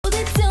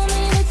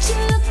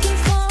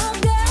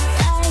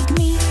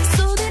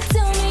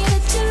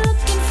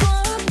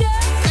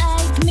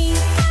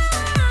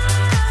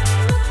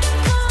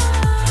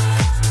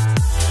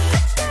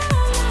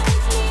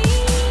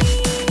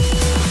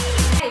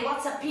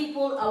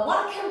people,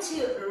 welcome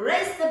to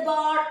Raise the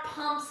Bar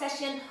pump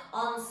session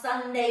on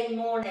Sunday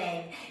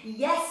morning.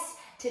 Yes,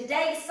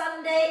 today is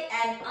Sunday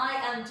and I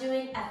am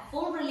doing a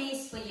full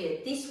release for you.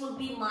 This will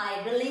be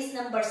my release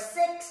number 6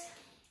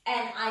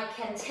 and I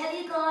can tell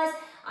you guys,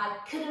 I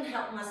couldn't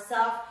help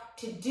myself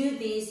to do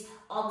this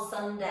on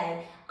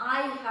Sunday.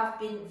 I have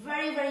been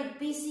very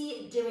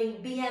busy doing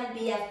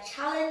BMBF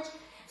challenge.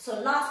 So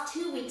last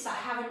 2 weeks I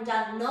haven't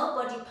done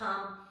no body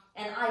pump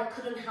and I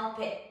couldn't help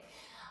it.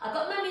 I've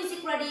got my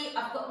music ready,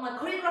 I've got my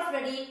choreograph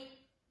ready.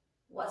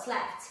 What's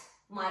left?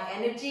 My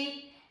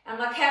energy and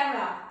my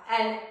camera.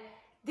 And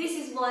this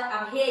is why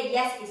I'm here.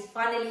 Yes, it's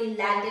finally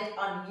landed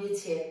on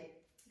YouTube.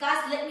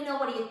 Guys, let me know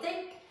what you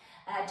think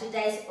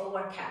today's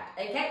workout,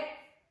 okay?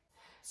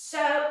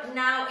 So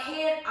now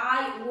here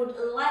I would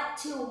like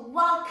to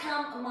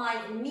welcome my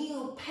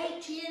new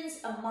patrons,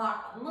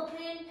 Mark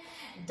Muprin,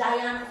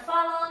 Diane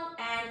Fallon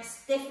and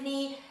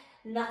Stephanie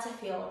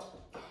Nutterfield.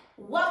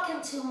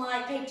 Welcome to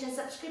my Patreon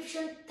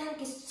subscription. Thank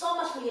you so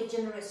much for your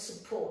generous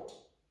support.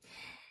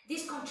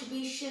 This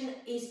contribution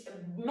is a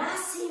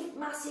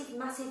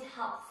massive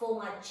help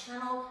for my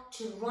channel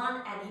to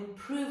run and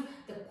improve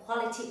the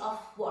quality of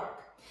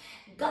work.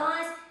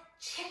 Guys,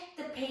 check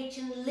the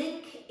Patreon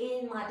link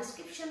in my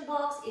description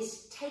box.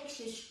 It takes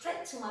you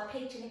straight to my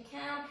Patreon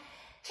account.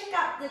 Check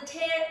out the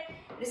tier,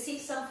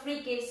 receive some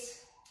free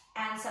gifts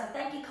and some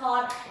thank you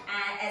card,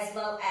 and as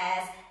well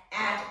as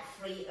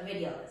ad-free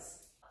videos.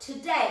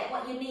 Today,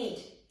 what you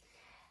need,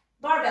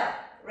 barbell,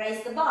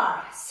 raise the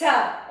bar. So,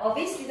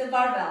 obviously the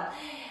barbell.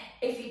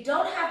 If you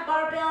don't have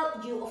barbell,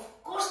 you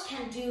of course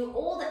can do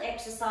all the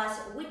exercise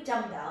with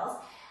dumbbells.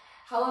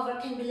 However,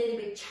 it can be a little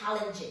bit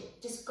challenging.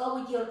 Just go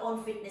with your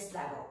own fitness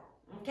level,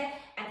 okay?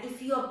 And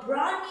if you're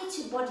brand new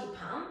to body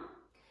pump,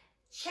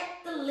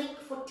 check the link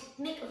for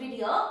technique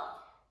video.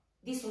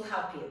 This will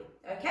help you,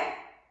 okay?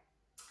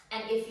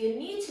 And if you're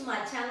new to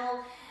my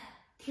channel,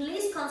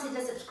 please consider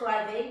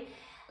subscribing,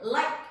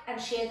 like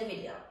and share the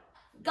video.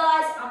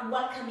 Guys, I'm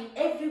welcoming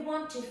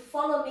everyone to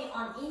follow me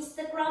on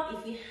Instagram.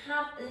 If you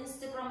have an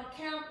Instagram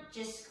account,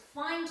 just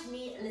find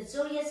me,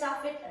 Lazuria's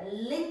Outfit. A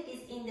link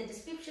is in the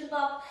description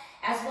box,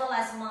 as well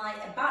as my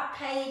about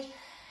page.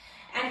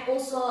 And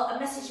also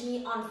message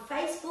me on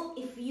Facebook.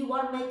 If you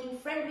are making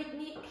friend with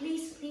me,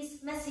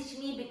 please message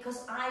me,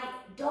 because I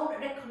don't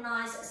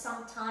recognize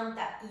sometimes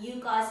that you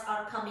guys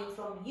are coming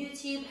from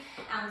YouTube.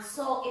 And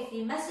so if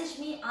you message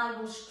me, I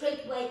will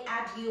straight away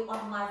add you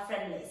on my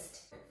friend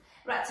list.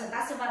 Right, so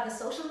that's about the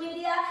social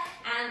media,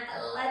 and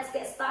let's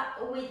get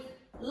started with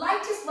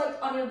lightest weight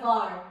on your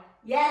bar.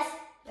 Yes,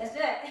 let's do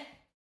it.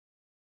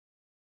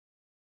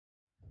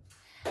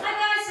 Hi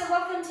guys, so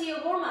welcome to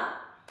your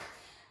warm-up.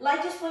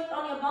 Lightest weight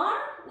on your bar,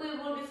 we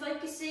will be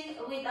focusing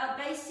with our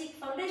basic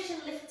foundation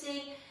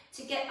lifting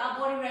to get our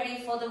body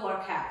ready for the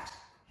workout.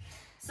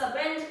 So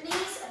bend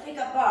knees, pick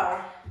up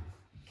bar.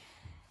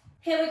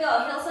 Here we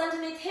go, heels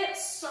underneath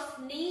hips, soft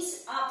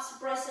knees, ups,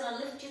 press and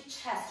lift your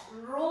chest.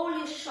 Roll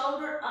your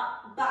shoulder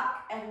up,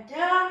 back and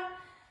down.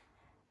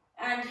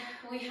 And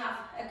we have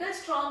a good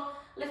strong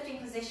lifting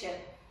position.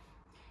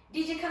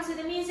 DJ comes with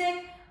the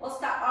music, we'll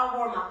start our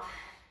warm up.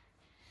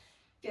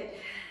 Good.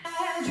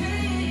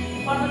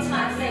 One more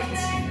time,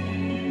 lift.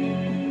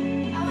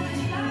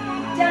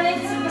 Down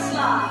lift, super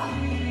slow.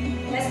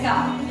 Let's go.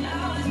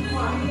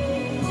 1,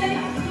 2,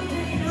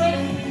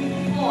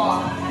 3, 4,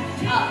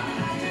 up.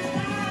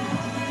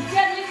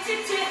 Down lift, 2, 2.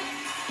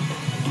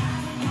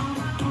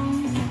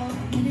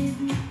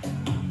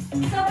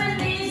 So bend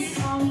knees,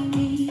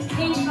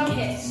 hinge from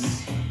hips.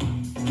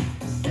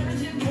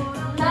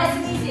 Nice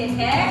and easy,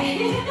 okay?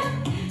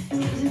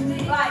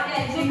 Right,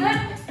 good, do good.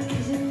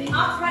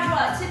 Upright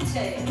row, 2, 2.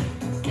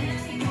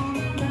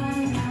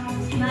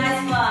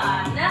 Nice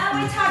one. Now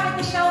we target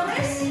the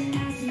shoulders.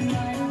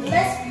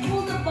 Let's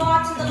pull the bar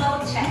to the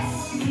lower chest.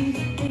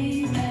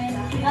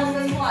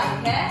 Elbows wide,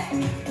 okay?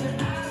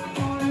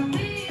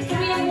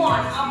 3 and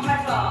 1,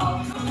 upright row.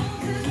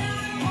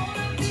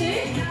 2,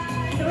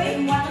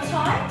 3, one more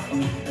time.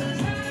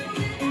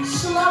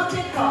 Slow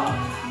dip roll.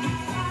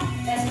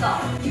 Let's go.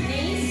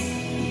 Knees,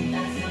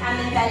 and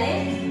then belly,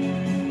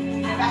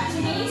 and back to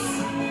knees,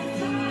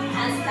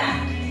 and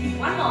stand.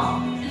 One more.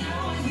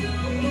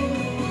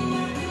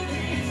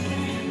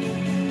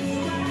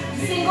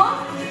 Single,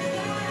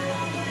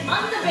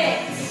 on the bit.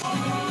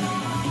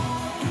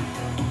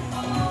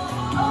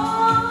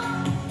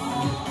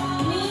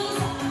 Knees,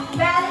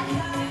 back,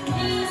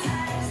 knees,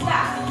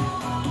 stack.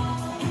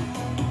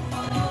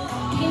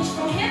 Hinge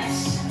from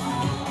hips,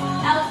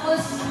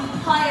 elbows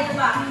high at the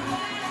back.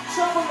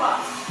 Triple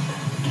rocks.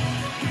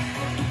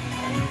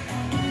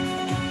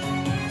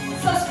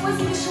 So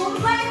squeezing the shoulder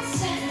blades,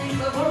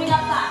 we're warming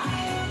up back.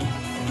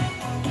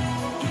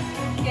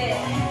 Good.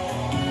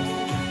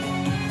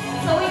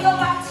 So we go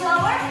back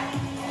slower,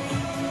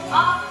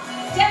 up,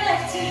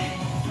 deadlift,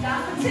 down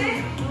for 2,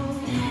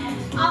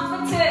 up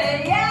for 2,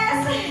 yes!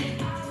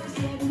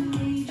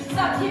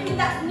 So keeping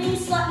that knee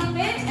slightly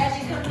bent as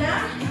you come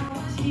down,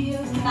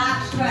 back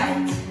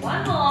straight,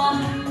 one more,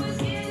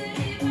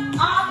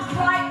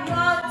 upright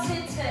row, 2,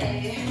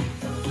 2,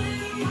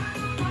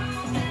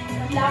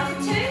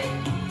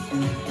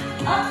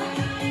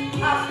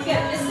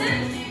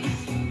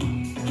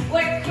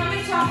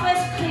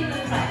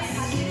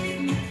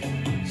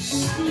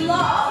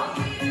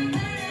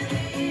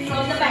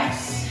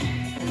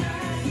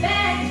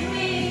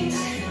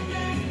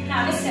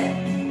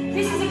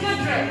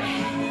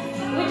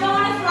 hamstring. We don't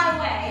want to fly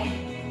away.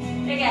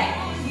 Again.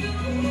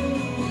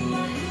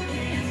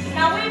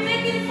 Now we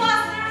make it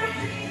faster.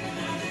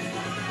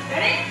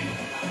 Ready?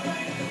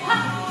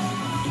 Up.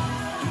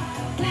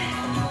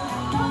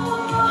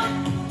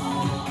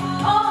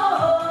 Oh.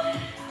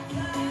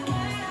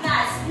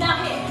 Nice. Now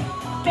here.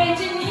 Bend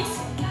your knees.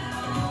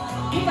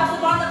 Pick up the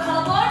bar on the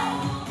collarbone.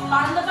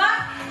 Bar on the back.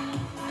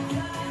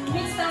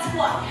 Mix that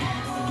squat.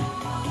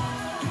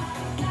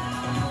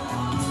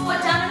 Squat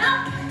down and up.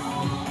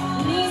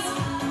 Knees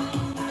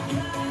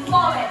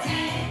forward.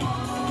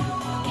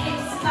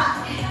 Hips back.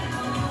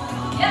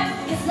 Yep,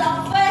 this is our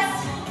first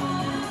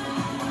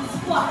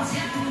squat.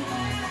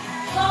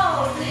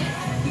 Hold.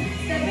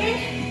 Step in.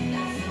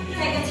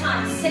 Take your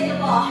time. Set your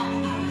bar.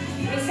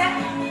 Reset.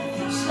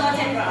 Slow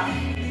and rock.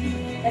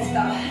 Let's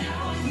go.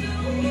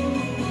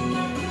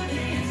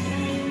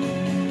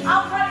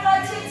 Upright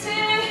rotate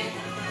two.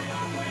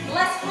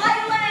 Let's fly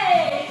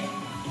away.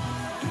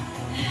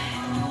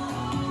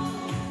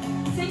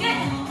 Sing it.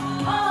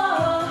 Oh,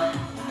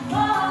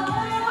 oh,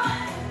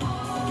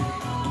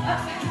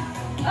 up,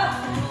 up.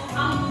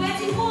 I'm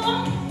getting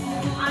warm.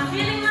 I'm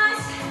feeling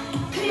nice.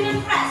 Clean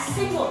and press.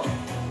 Simple.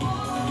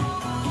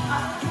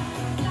 Up.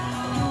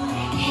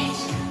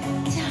 Engage.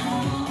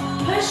 Down.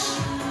 Push.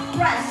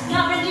 Press.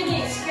 Now bend your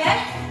knees. Okay.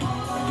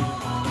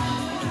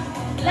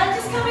 Lunge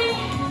is coming.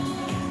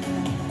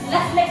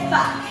 Left leg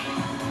back.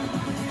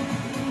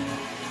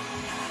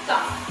 Go.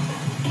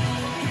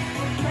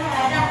 Da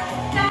da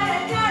da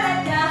da da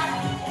da.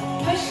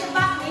 Push the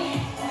back knee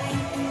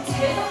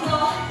to the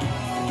floor.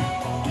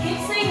 Keep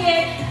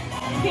swinging.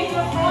 Keep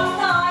your front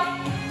thigh.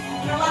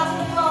 Roll out to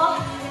the floor.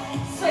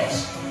 Switch.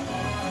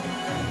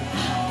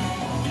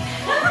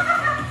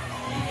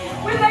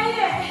 We made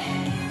it.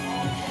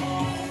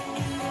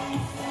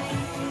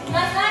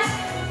 Nice, nice.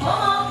 One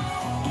more.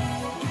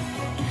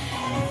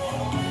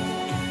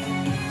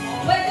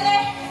 Wait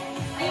there.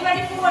 Are you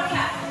ready for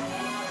workout?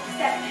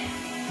 Step.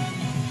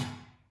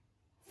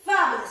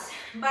 Fabulous.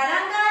 Bye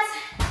down, guys.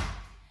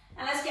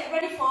 And let's get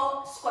ready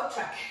for squat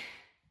track.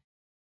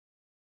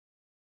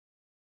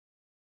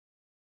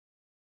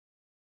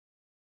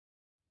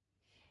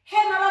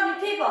 Hey my lovely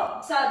people,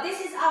 so this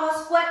is our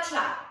squat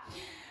track.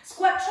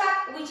 Squat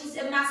track, which is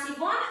a massive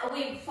one.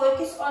 We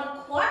focus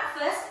on quad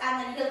first,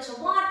 and then heel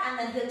to wide, and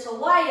then heel to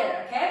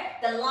wider, okay?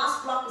 The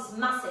last block is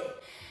massive.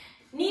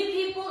 New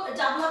people,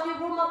 double up your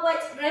warm-up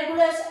weights.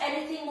 Regulars,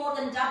 anything more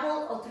than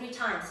double or 3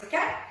 times,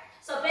 okay?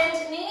 So bend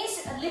your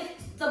knees, lift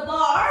the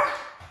bar.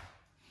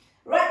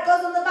 Right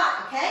goes on the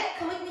back, okay?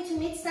 Come with me to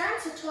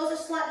mid-stand, so toes are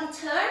slightly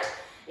turned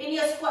in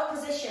your squat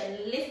position.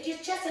 Lift your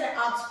chest and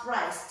abs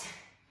braced.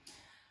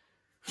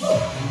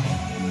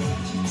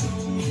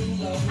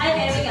 Okay,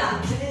 here we go.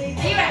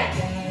 Are you ready?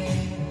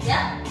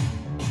 Yep.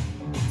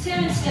 2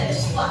 and 2.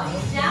 Squat.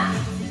 Down,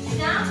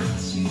 down,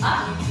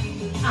 up,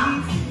 up.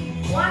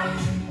 1,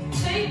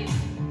 2,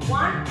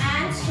 1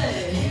 and 2.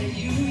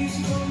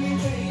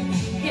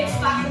 Hips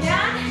back and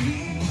down.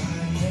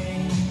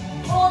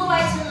 All the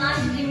way to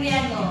 90-degree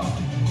angle.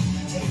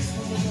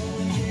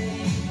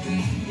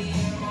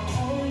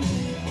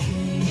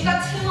 You got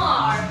 2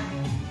 more.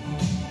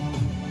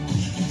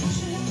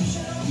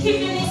 Keep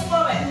your knees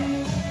forward.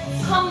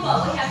 Combo.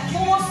 We have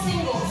 4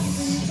 singles.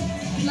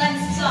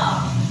 Let's go.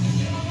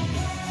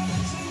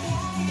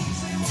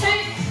 2.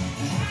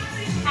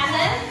 And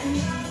then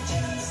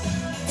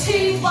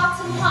 2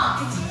 bottom half.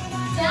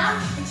 Down,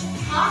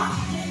 half,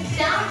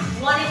 down.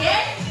 1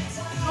 again.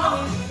 Drop,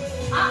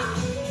 up,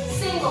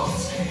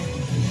 singles.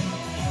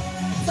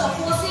 So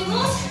 4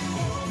 singles.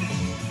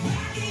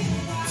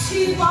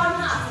 2 bottom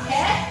half,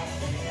 okay?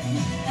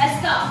 Let's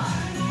go.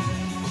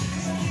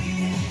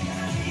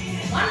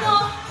 1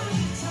 more.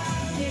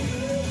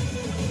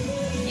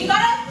 You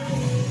got it?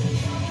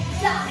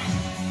 Down,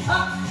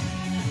 up.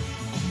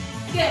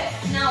 Good.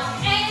 Now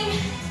aim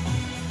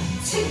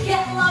to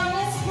get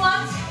lower.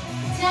 Squat.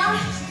 Down,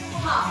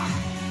 up,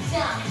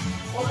 down.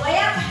 All the way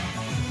up.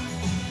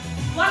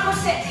 1 more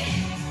set.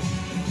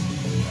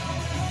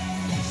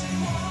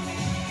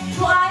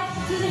 Drive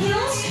to the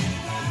heels.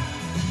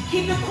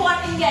 Keep your quad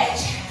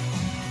engaged.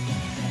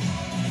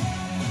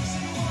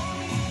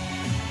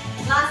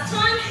 Last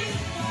time.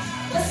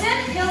 Listen,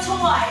 heel to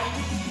wide.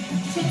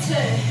 To 2.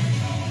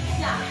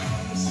 Down,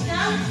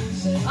 down,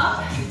 up,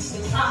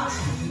 up.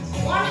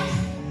 1,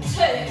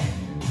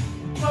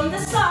 2. From the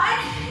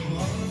side,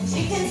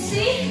 you can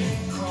see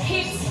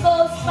hips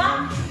goes back,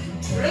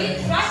 right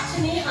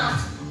to knee hut.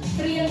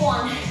 3 and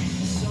 1.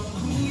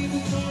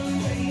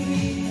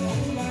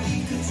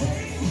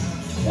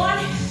 1,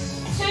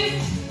 2,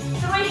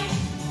 3,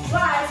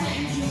 rise.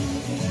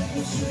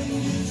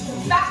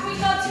 Back we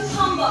go to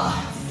combo.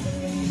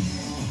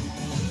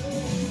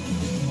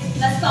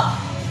 Let's go.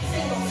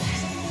 Singles.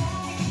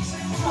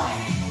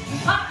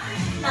 Up.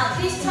 Now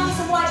this time's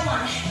a wide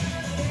one.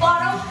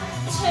 Bottom,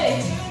 2,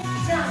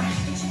 down,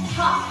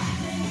 up,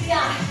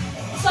 down.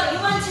 So you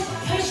want to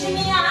push your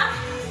knee up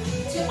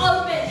to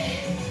open.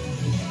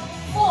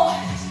 4,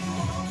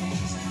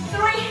 3,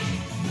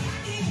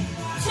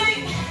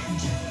 2,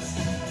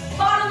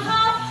 bottom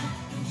half,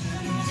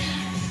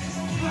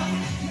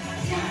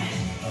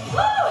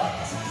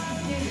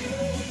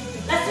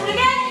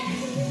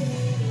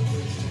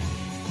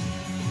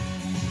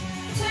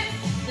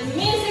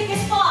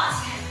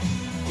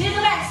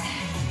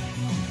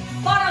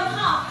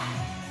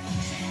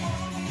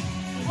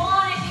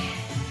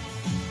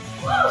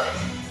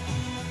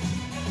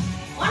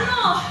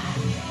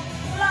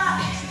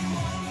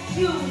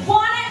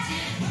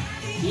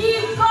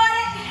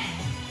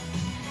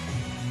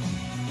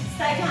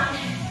 Second.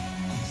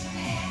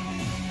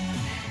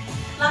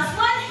 Last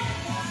one.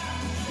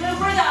 Real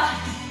breather.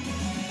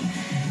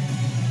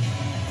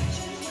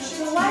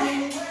 One.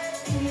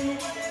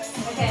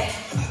 Okay.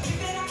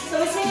 So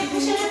we're saying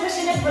pushing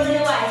it, pulling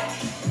away.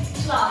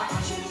 Slow.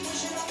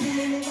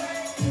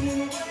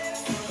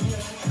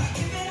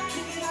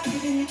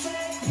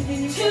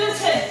 2 and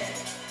 2.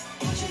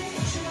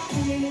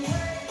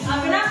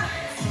 Up and up.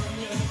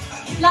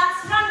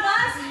 Last run,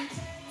 guys.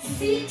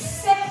 6,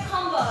 7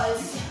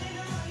 combos.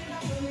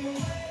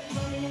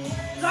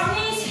 Drop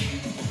knees.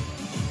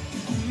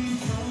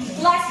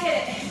 Let's get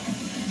it.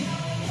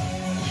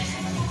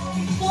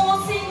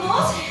 4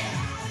 singles.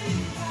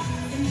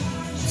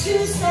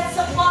 2 sets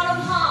of bottom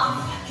half.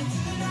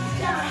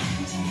 Down,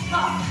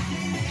 up.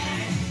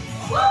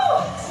 Woo!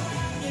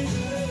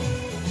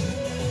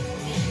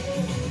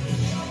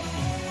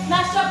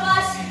 Nice job,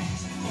 guys.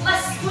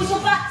 Let's squeeze your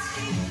butt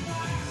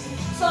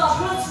so our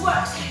glutes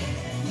works.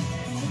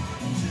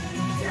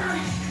 Down.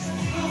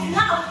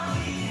 Now,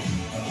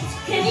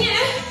 can you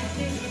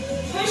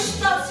push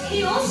those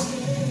heels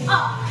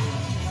up?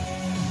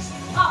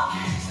 Up.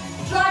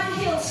 Drive the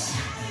heels.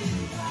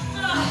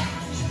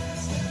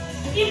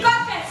 You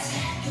got this.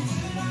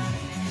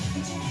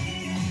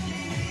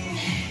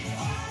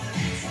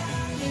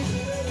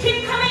 Keep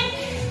coming.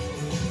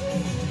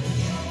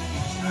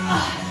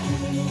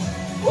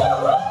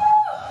 Woo-hoo!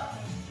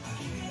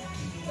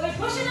 We're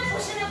pushing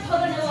and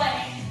pulling away.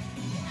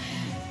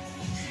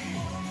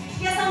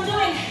 Yes, I'm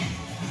doing.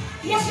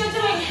 Yes, you're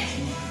doing.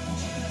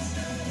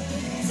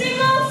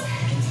 Singles.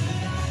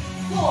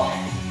 4,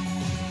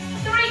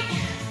 3,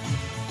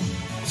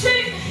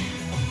 2.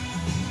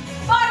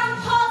 Bottom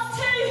pulse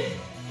 2.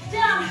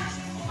 Down,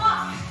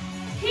 up.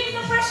 Keep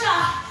the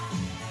pressure.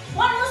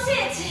 One more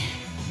sit.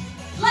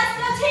 Let's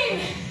go, team.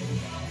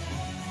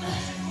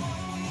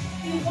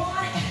 You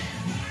want it.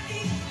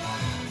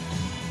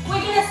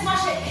 We're gonna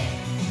smash it.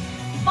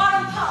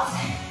 Bottom pulse.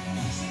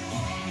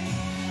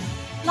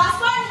 Last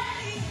one.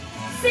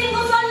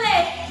 Singles only.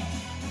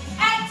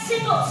 8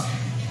 singles.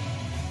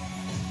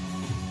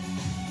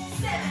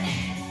 7,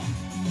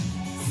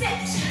 6,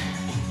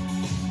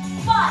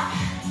 5,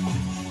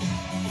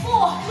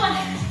 4. Come on.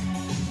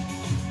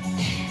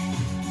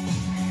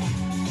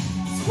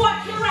 Squat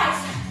your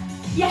legs.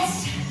 Yes.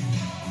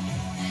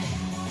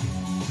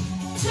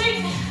 2,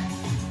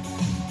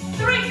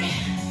 3,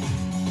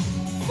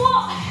 4.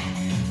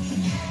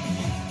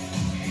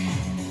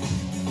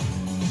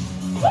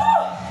 Woo!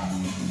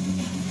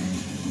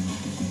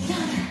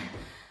 Done.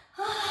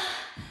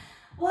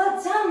 Well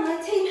done, my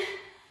team.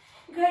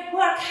 Great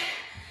work.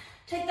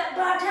 Take that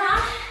bar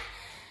down.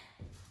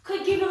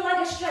 Could give your leg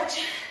a stretch.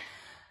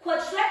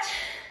 Quad stretch.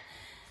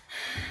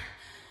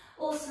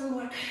 Awesome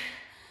work.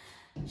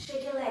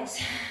 Shake your legs.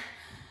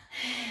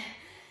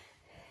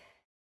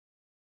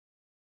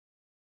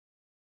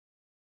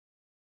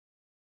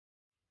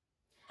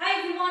 Hi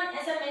everyone,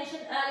 as I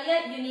mentioned earlier,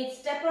 you need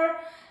stepper,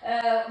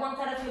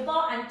 1/3 of your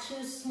bar and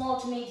 2 small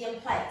to medium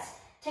plates.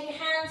 Take your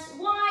hands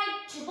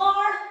wide to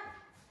bar,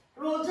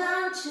 roll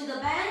down to the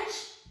bench,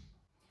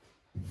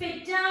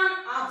 feet down,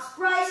 arms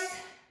braced,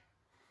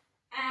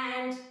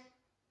 and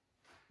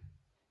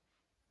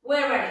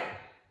we're ready.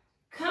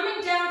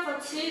 Coming down for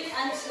 2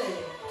 and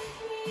 2.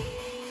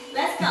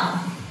 Let's go.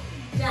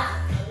 Down,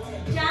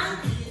 down,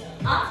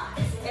 up,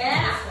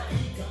 and up.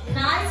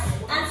 Nice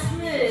and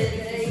smooth.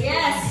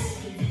 Yes.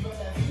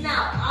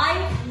 Now, I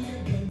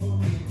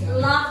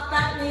love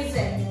that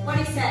music. What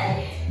do you say?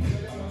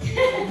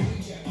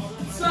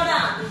 Slow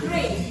down.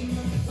 3,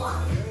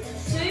 1,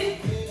 2,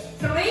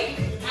 3,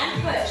 and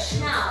push.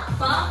 Now,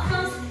 bar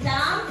comes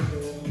down.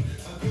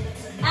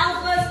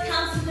 Elbows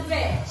come to the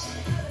bench.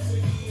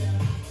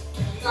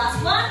 Last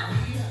one.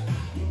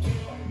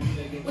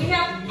 We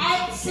have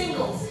 8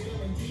 singles.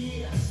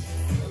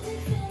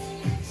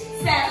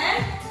 7,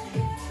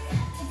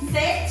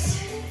 6,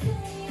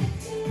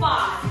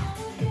 5.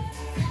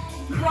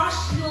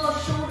 Crush your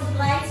shoulder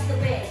blades to the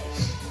bench.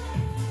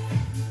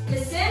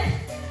 Listen.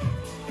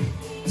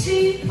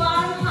 2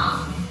 bottom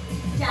half.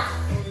 Down.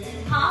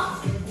 Half.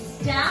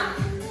 Down.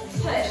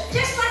 Push.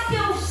 Just like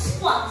your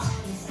squat.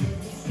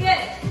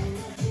 Good.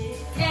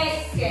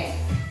 Escape.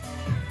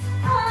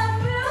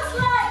 Feels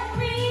like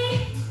me.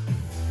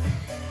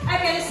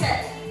 Okay, listen.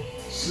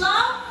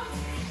 Slow.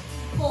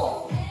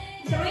 4,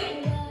 3,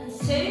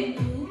 2,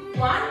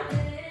 1.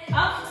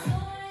 Up.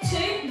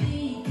 2,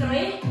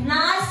 3.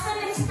 Nice and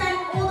extend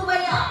all the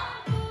way up.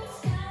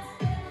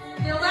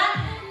 Feel that?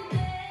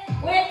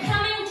 We're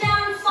coming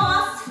down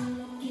fast.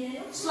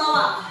 Slow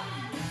up.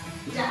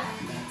 Down.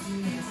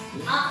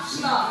 Up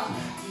slow.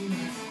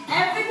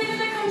 Everything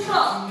under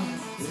control.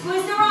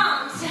 Squeeze your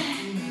arms.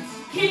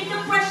 Keep the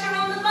pressure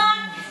on the back.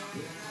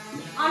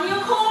 On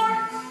your core.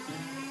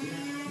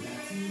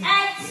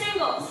 8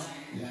 singles.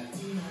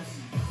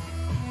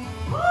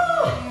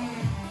 Woo!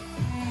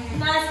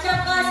 Nice job,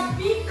 guys.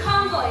 Big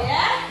combo,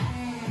 yeah?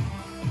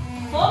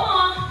 4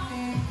 more.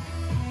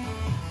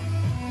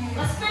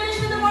 Let's finish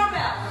with the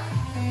barbell.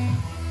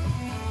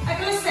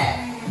 Okay, listen.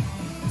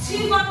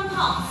 2 bottom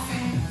pulse.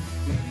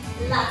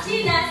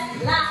 Latinas,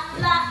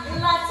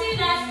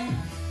 Latinas.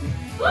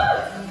 Woo!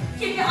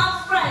 Keep your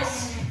arms fresh.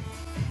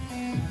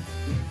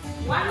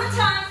 One more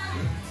time.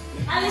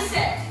 And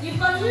listen, you've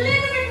got a little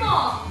bit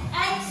more.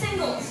 8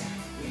 singles.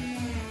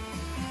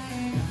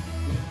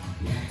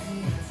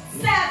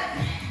 7.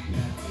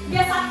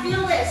 Yes, I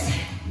feel this.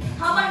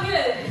 How about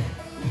you?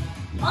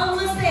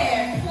 Almost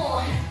there.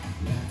 4,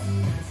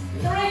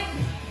 3,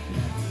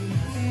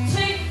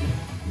 2,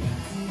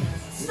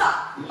 stop.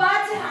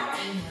 Back down.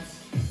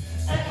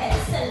 Okay,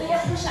 listen, we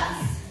have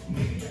push-ups.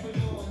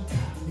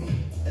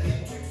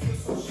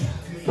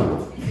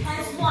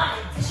 Hands 1,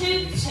 2,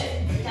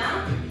 2.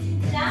 Down,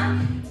 down,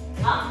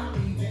 up,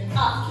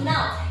 up.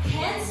 Now,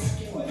 hands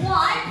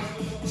wide,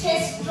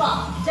 chest drop.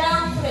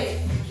 Down 3.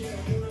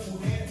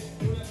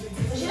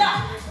 Push it up.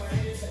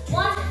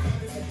 1,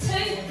 2,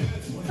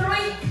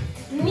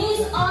 3.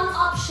 Knees on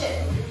option.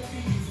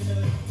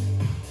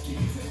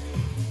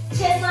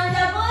 Chest line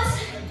doubles.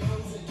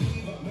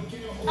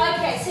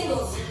 Okay,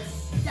 singles.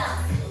 Down,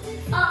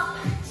 up,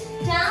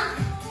 down,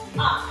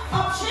 up.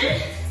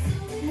 Option.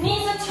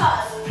 Knees and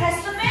toes. Press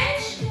the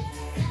bench.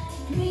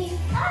 Breathe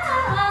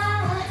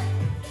out.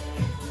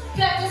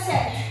 Good,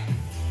 listen.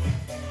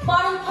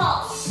 Bottom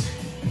pulse.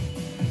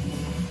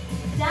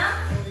 Down,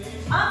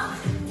 up,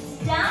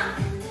 down,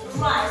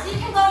 rise. You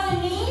can go on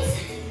your knees,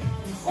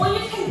 or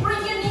you can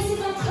bring your knees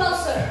even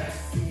closer.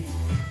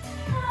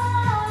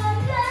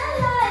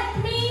 Like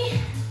me.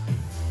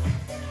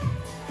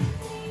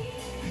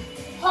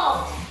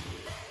 Hold.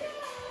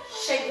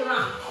 Shake your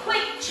arm.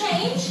 Quick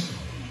change.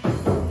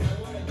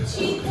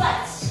 2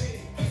 planks.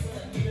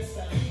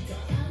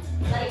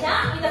 Lay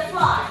down with a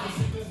fly.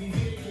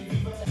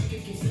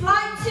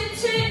 Fly 2,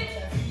 2.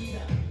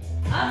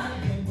 Up,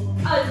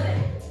 open,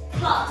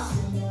 close,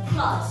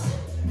 close.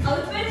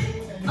 Open,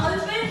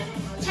 open.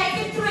 Take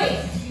it 3,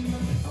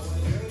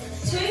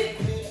 2,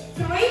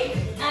 3,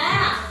 and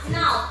out.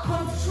 Now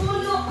control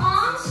your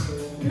arms,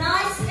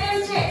 nice and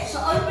dead. So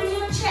open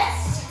your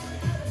chest.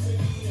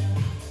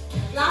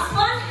 Last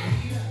one.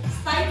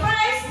 Stay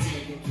braced.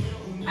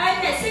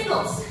 Okay,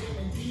 singles.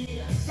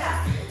 Down,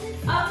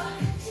 up,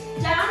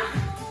 down,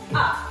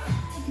 up.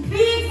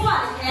 Big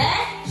one, okay?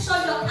 So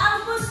your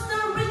elbows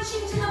still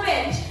reaching to the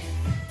bench.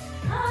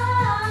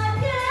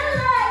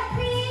 Like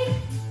me.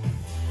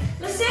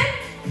 Listen.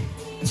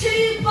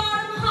 2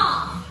 bottom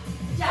half.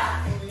 Down,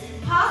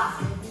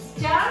 half,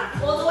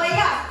 down, all the way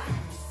up.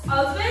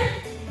 Open,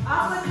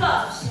 up and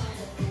close.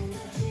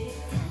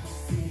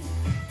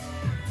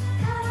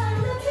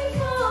 Looking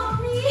for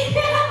me.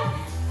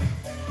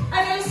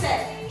 Okay, listen.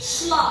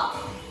 Slow.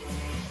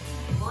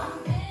 1,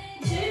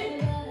 2,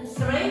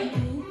 3,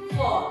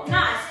 4.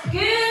 Nice.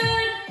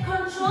 Good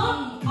control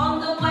on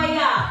the way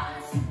up.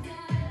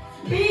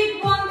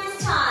 Big one this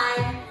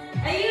time.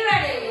 Are you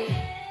ready?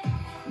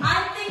 I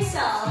think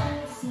so.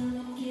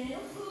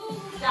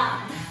 Down.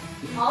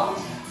 Hold.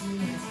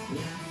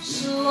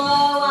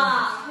 Slow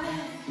up.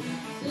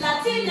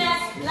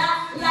 Latinas.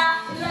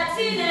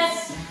 Latinas.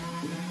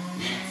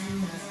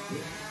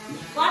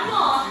 One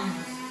more.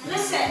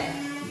 Listen.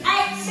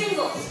 8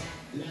 singles.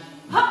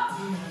 Hop.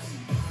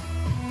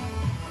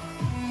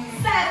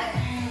 7.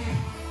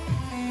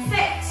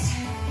 6.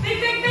 Big.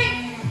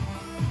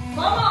 1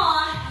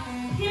 more.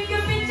 Keep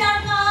your feet down,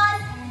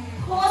 guys.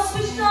 Core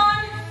switched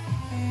on.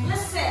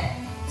 Listen.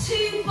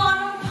 2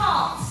 bottom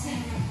pulse.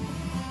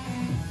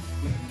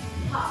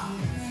 Hop.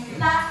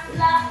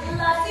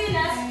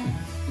 Latinas.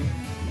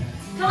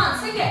 Come on,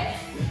 sing it.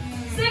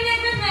 Sing it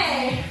with me.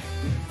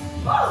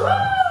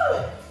 Woohoo!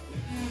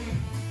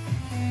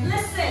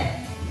 Listen.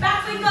 Back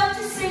we go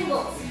to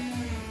singles.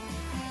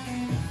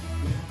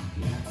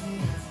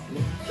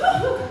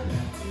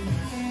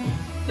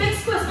 Big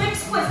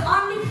squeeze.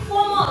 Only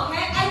 4 more,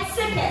 okay? 8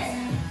 seconds.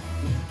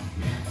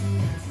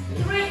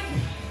 3,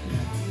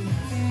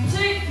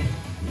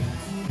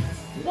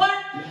 2, 1.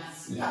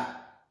 Stop.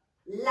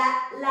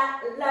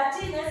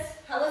 Latinas.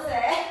 How was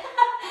it?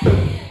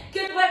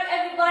 Good work,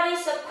 everybody.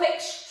 So quick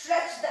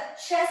stretch the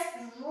chest,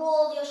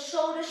 roll your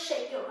shoulders,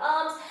 shake your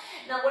arms.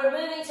 Now we're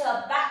moving to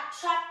a back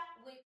track.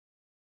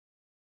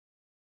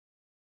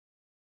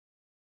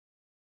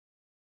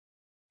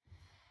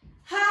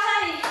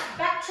 Hi,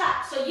 back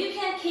track. So you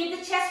can keep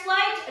the chest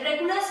weight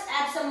regulars,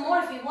 add some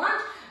more if you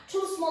want.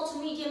 2 small to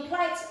medium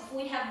plates.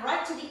 We have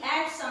right to the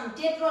end some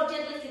dead row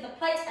deadlift with the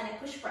plates and a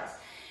push press.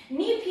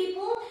 New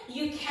people,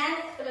 you can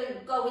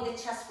go with the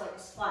chest weight,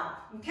 it's fine,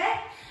 okay?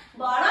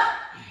 But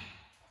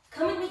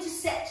come with me to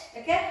set,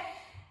 okay?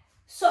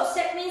 So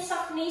set means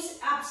soft knees,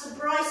 abs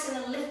brace, and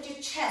then lift your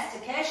chest,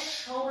 okay?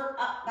 Shoulder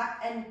up,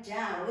 back and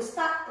down. We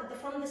start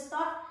from the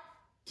start,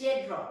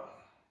 dead row,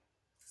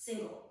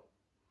 single.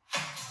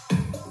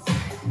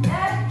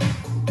 That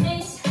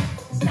means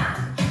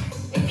stand.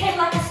 It came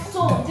like a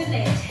storm, didn't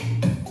it?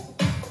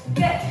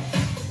 Good.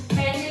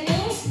 Bend your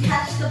knees,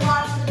 catch the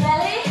bar to the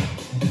belly.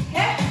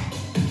 Okay?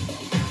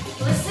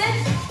 Listen.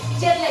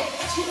 Deadlift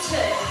 2,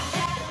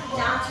 2.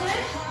 Down 2.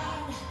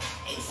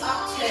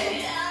 Up 2.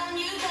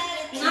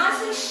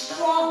 Nice and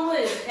strong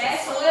move, okay?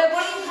 So we're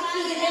wanting to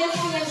keep the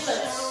hamstring and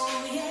glutes.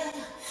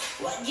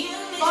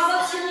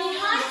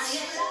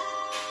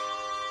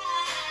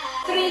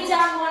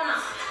 down, one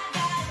up.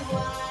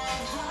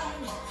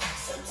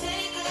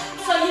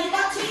 So you've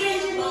got to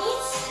bend your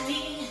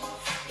knees.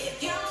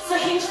 So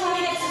hinge from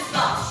your legs as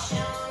well.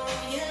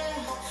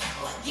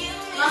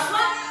 Last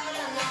one.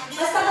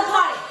 Let's start the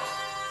party.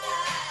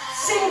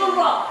 Single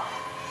row.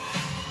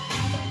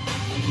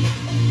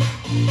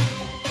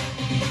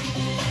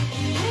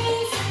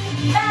 Knees,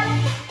 back,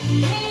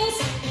 knees,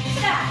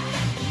 stack.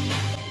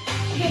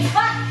 Hips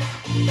back,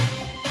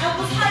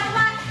 elbows high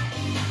back.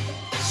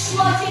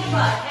 Slow deep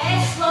breath, okay?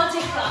 Slow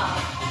deep breath.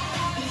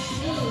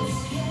 Knees.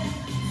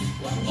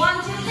 One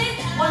to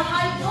lift, one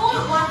high pull,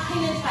 one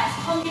clean and press.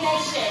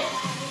 Combination.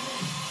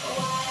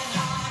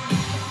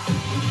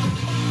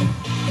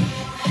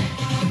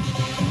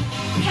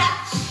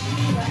 Catch,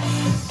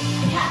 rest,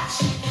 catch,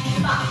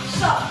 back.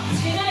 So,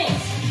 to the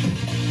knees,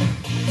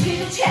 to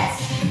the chest,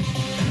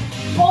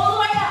 all the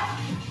way up.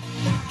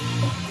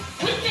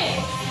 With me.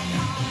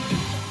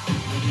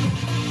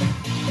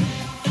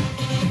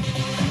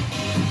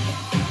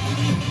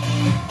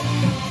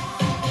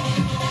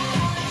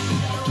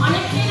 On a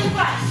clean and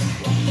press.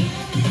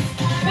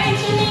 Bend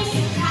your knees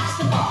and catch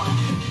the bar.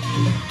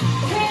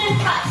 Clean and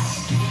press.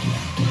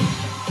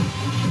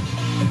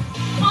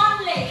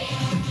 Only.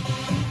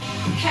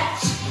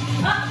 Catch.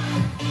 Up.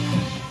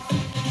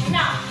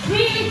 Now,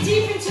 really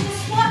deep into the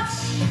squats.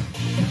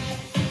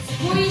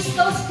 Squeeze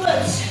those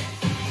glutes.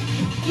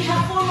 You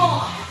have 4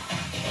 more.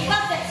 You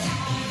got this.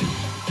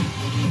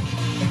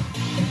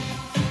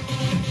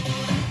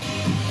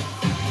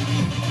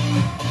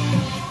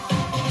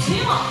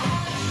 Two more.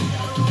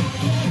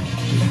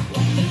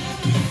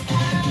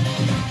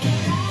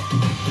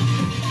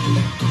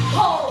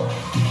 Hold.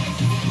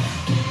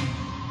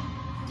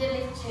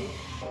 Delete 2.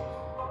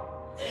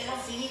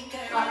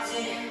 Up 2.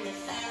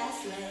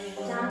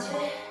 Down 2.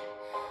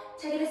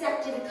 Take it as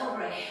active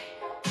recovery.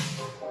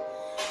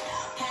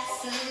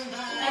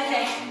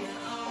 Okay.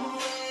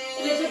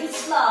 A little bit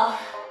slow.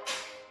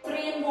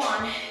 3 and 1.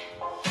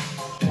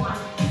 1,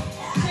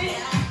 2,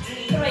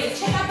 3.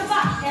 Check out the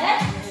back, okay?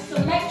 So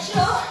make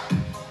sure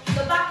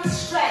the back is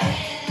straight.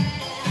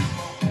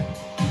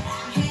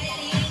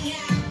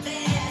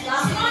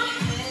 Last one.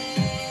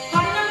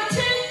 Party number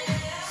 2.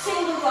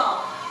 Single row.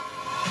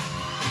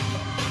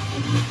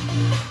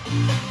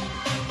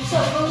 So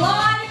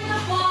gliding the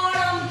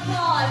bottom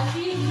thigh.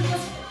 Feel the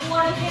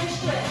quad and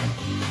hamstring.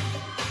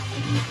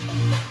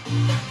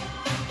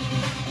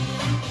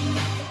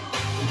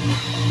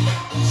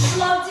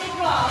 Slow deep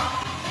breath.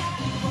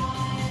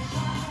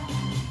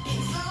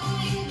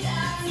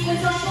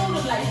 With your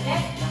shoulder blades,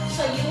 okay?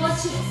 So you want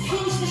to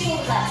pinch the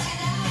shoulder blades.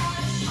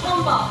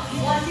 Combo.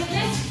 1 deep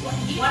lift,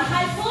 1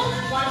 high pull,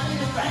 1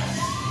 inner press.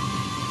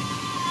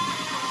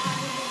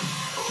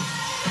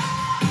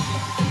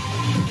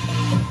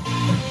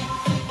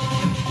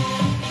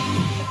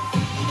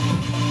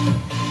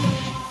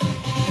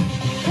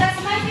 Let's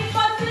make it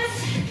focus.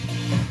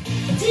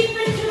 Deep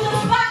into the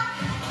back.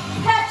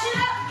 Catch it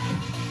up.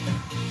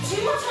 2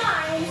 more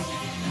times.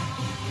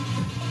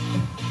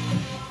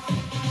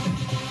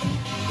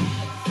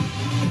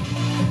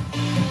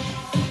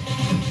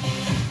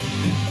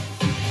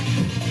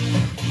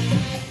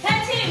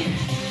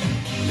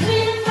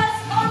 Clean and press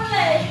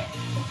only.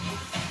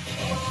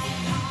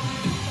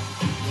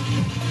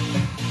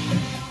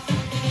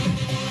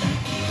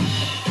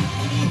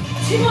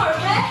 2 more,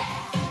 okay?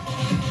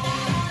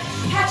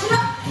 Catch it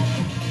up.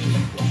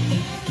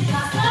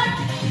 Last one.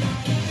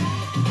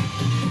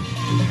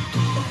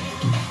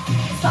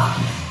 Stop.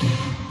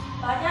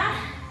 Back down.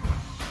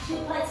 2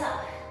 plates up.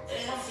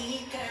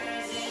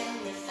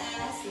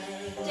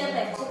 Jump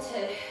back to 2.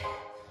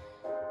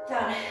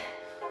 Down.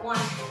 1.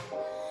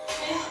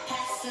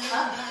 2.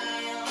 Up.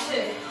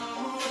 2.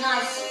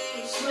 Nice.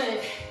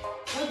 Smooth.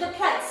 With the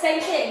plate,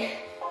 same thing.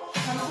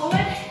 Come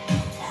forward.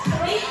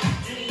 3.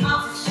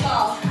 Up.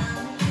 Slow.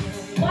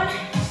 1,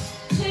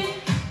 2,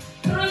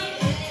 3.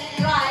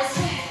 Rise.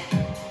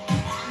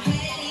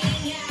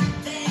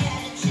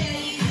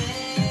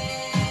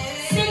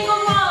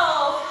 Single row.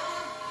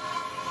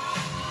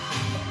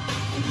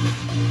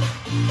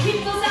 Keep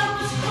those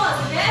elbows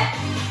crossed, okay?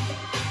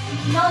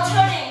 No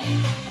turning.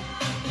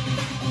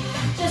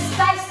 Just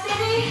stay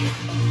steady.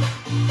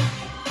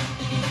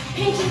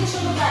 Pinching the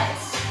shoulder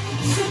blades.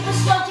 Super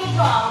slow deep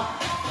row.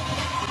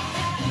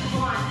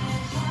 1,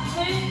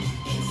 2,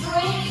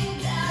 3,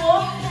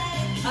 4.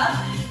 Up.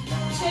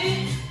 2,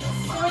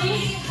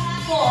 3,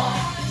 4.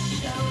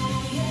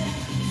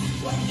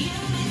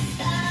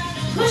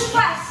 Push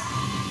press.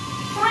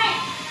 3.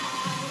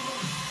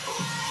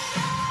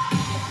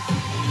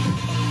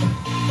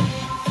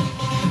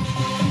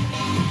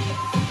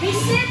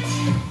 Reset.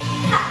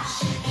 Catch.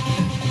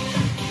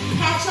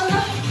 Catch on the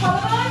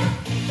collarbone.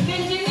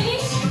 Bend your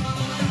knees.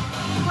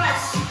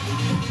 Press.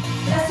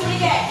 Let's do it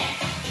again.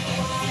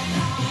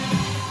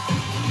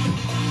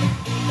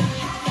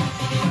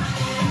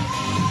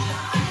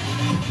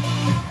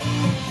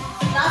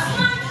 Last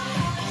one.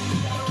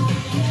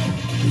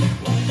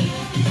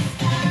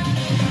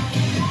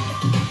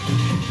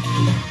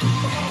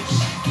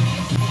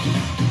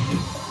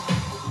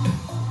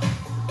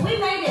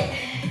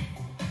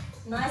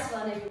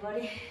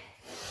 Ready?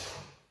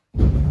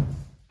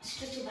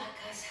 Stretch your back,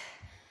 guys.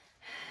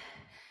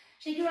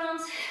 Shake your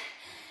arms.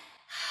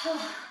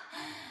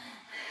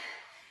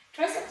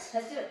 Triceps,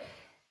 let's do it.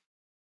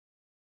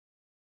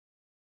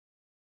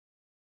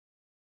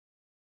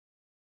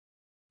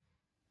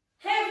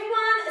 Hey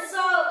everyone,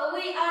 so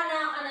we are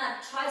now on our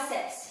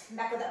triceps,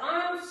 back of the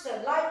arms, so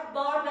light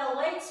barbell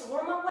weights,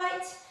 warm-up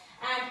weights,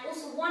 and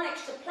also one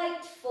extra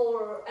plate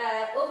for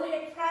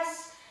overhead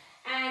press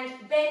and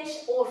bench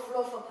or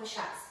floor for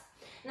push-ups.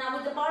 Now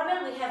with the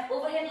barbell, we have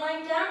overhead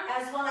lying down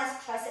as well as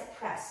tricep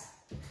press.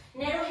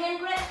 Narrow hand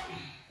grip,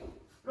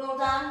 roll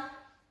down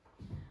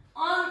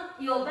on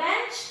your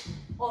bench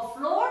or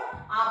floor,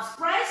 arms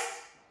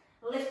pressed,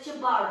 lift your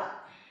bar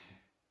up.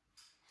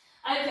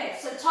 Okay,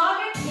 so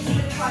target is the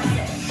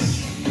triceps.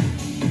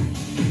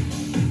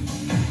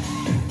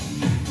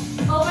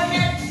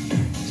 Overhead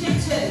to 2.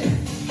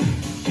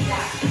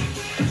 Down.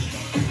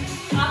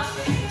 Up.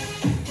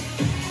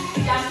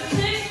 Down to 2.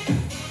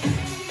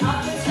 Up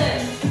to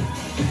 2.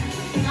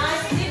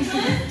 Nice deep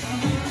move.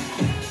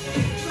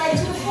 Play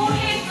to the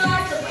forehead,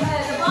 guys, the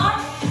bar.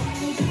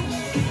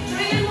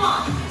 3 and 1.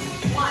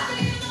 1,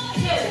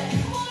 2,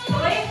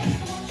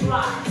 3.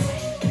 Rise.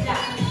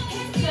 Down.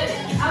 2.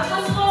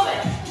 Elbows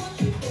forward.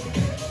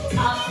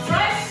 Up,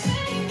 press.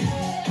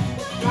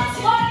 Last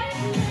one.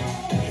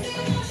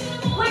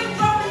 Quick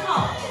drop and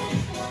hold.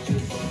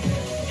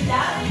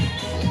 Down.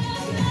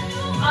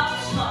 Up,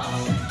 stop.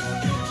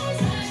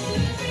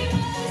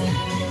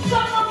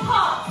 Drop or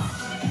pause.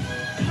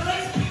 3,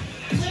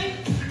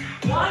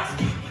 2, 1,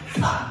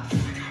 stop.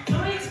 3,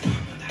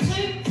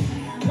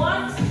 2,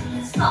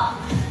 1, stop.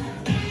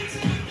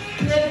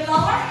 A little bit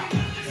lower.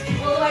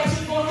 All the way to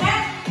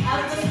forehead.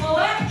 Elbows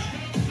forward.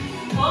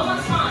 One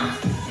more time.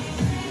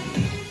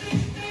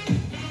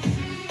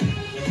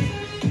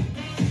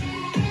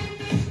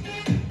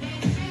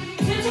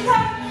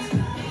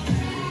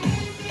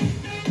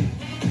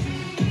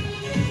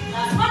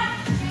 Last one.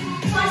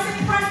 Tricep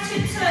press to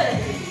 2.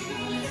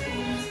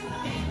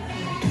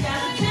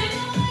 Down to 2.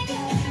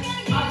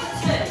 Up to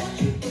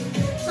 2.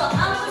 So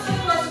elbows are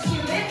close to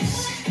your ribs.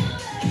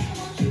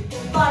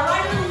 Bar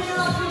right in the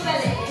middle of your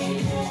belly.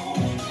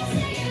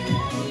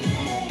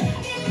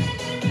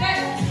 Good.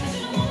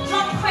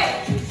 Drop quick.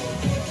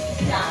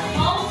 Down.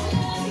 Hold.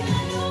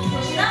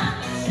 Push it up.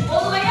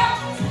 All the way up.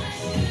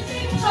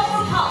 Drop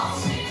or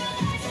pulse.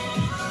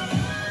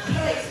 3,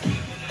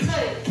 2,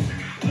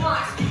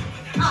 1,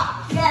 up,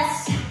 yes.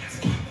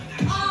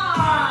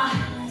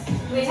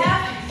 We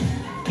have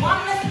one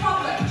less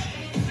problem.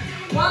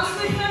 Once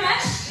we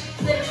finish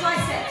the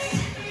triceps,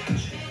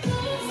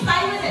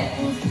 stay with it.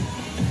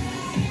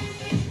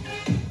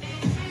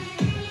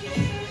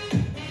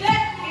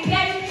 Good,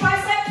 engage the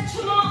triceps,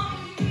 2 more.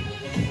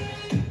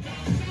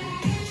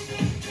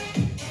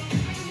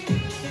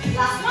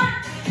 Last one.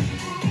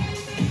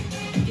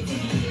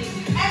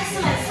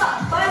 Excellent, stop,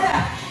 further.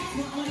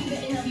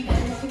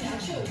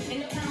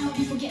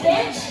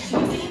 Bench. To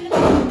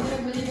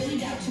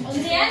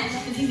the end.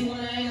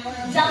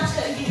 Down 2.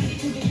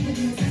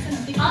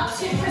 Up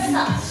 2 press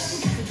ups.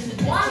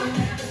 1,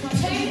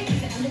 2,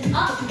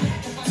 up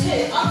 2.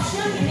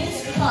 Option means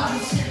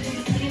close.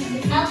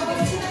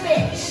 Elbows to the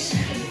bench.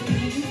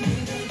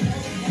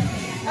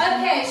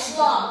 Okay,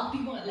 strong.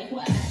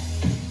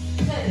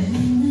 2,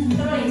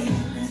 3,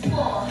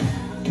 4.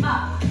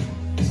 Up.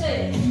 2,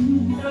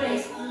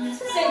 3.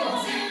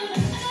 Singles.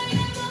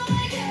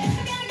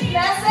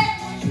 That's it.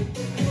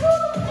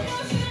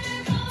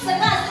 So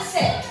guys,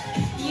 listen,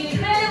 you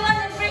really want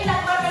to bring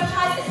that barbell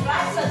triceps,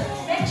 right? So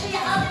make sure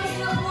your elbow is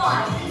not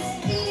wide. It's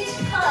each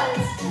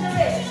close to the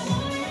ribs.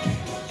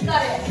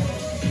 Got it.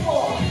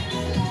 4,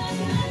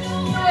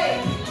 3,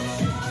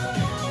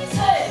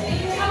 2. You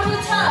can come on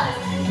your toes.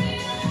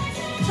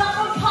 Drop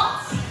or pop.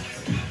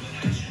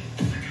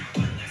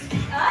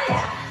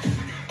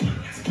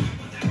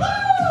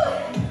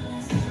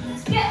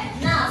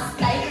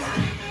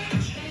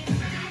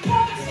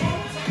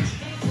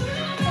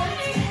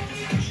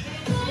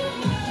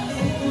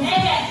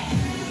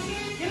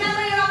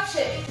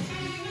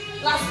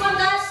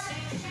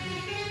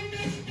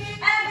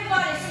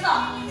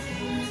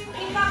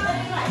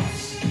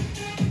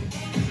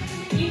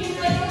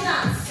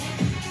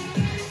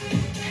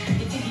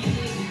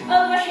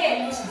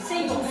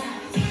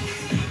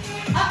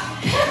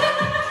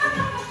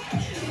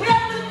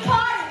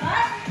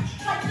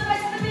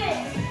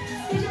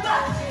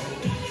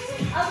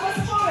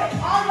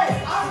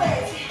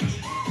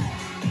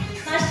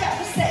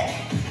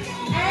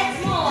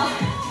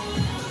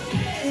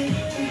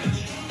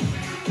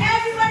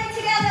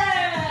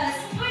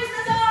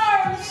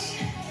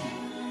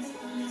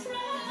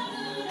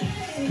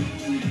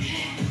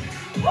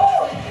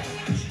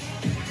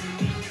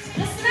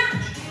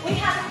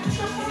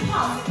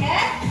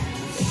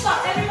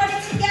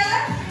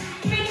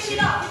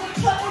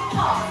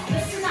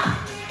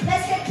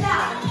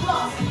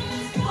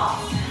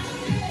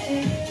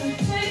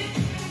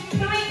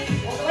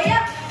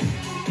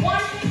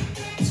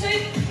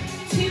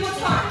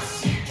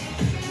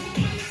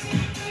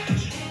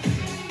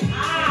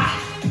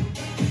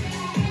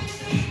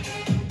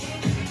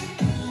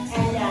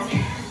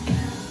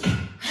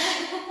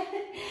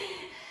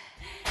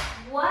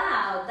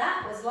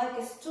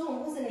 a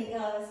storm, wasn't it,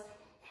 guys?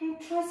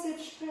 Tricep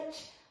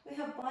stretch. We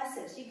have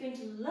biceps. You're going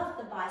to love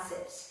the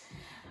biceps.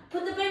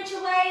 Put the bench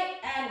away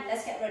and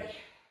let's get ready.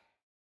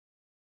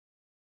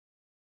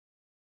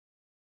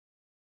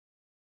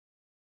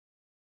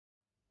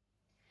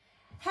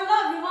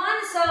 Hello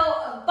everyone,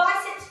 so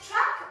biceps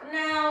track.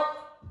 Now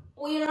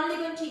we're only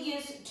going to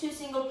use 2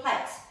 single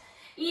plates,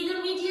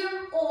 either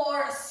medium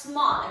or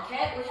small,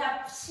 okay? We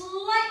have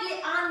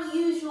slightly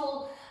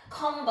unusual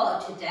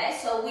combo today,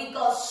 so we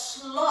go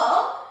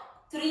slow,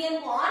 3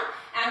 and 1,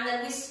 and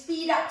then we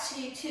speed up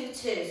to 2, 2.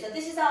 So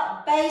this is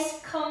our base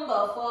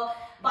combo for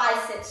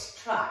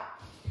biceps track.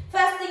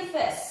 First thing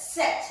first,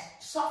 set,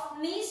 soft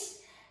knees,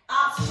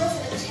 arms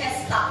press and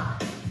chest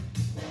up.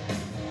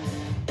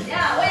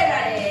 Yeah, we're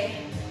ready.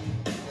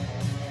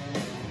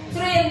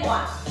 3 and 1.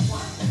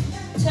 1,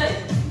 2,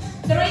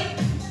 3,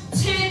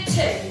 2,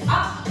 2.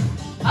 Up,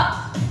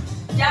 up,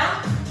 down,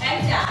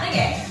 and down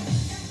again.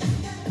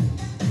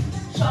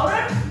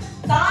 Shoulder,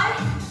 thigh.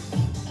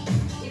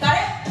 You got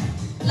it?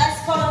 Let's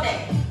follow me.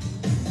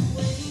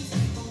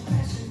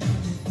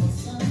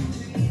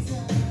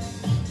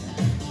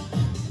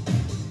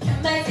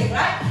 Amazing,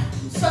 right?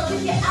 So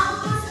keep your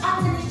elbows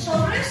underneath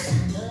shoulders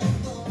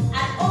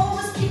and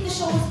always keep the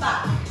shoulders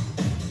back.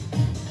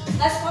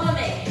 Let's follow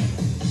me.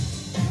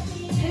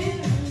 2,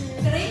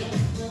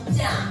 3,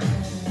 down.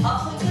 Up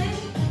for 2,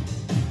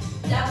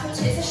 down for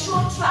 2. It's a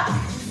short track.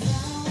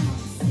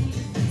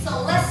 So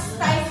let's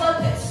stay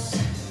focused.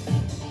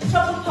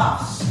 Triple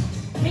pulse.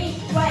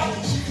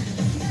 Mid-range.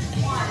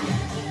 1,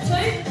 2,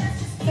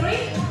 3,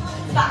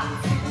 back.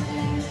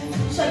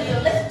 So you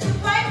lift your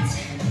plate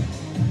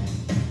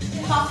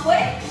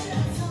halfway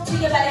to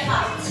your belly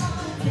height.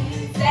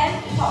 Then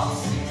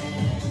pulse.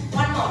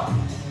 One more.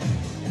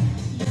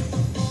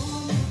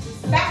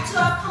 Back to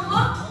our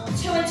combo,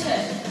 2 and 2.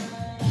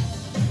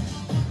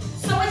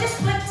 So we just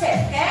flipped it,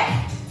 okay?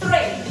 3.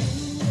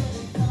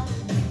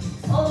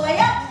 All the way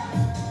up.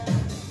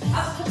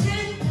 Up for 2.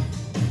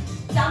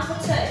 Down for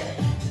 2.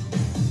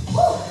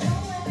 Woo.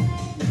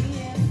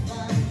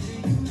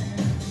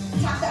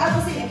 Tuck the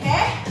elbows in,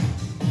 okay?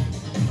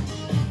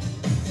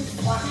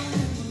 1,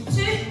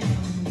 2,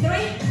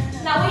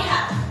 3. Now we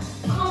have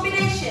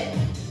combination.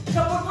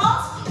 Triple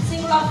pulse,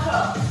 single arm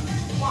curl.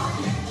 1,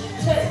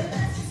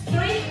 2,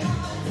 3.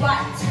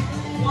 Right.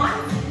 1,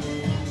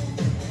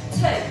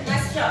 2.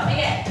 Nice job.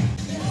 Again.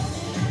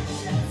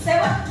 Say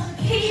what?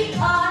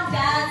 Keep on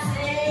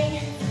dancing.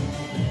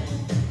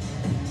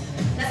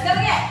 Let's go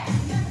again.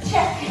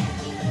 Check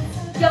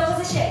your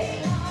position.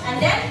 And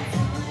then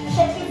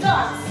check your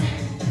dance.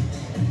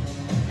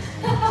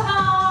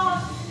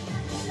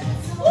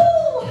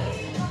 Woo!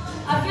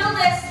 I feel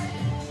this.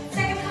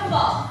 Second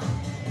combo.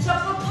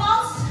 Triple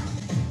pulse.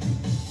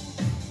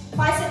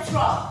 Bicep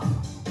roll.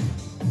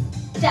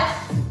 Down.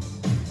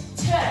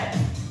 Turn.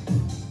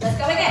 Let's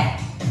go again.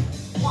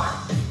 1,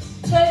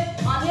 2,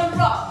 on your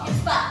rock,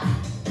 hips back.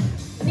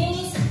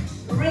 Knees,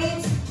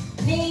 ribs,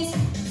 knees,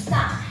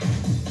 stand.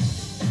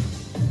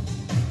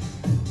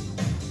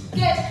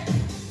 Good.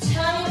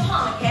 Turn your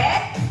palm, okay?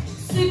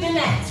 Super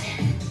net.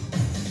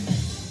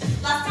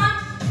 Last time.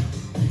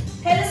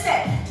 Hey,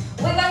 listen.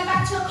 We're going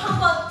back to a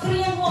combo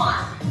 3 and 1.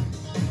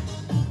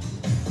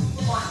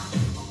 1,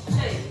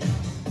 2,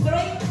 3,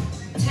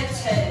 2,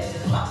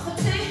 2. Up for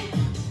 2.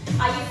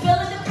 Are you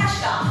feeling the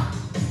pressure?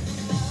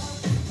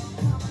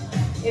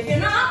 If you're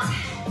not,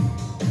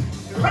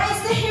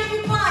 raise the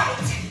hip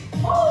wide.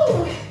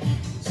 Oh,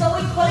 so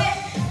we call it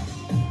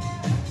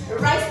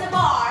raise the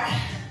bar.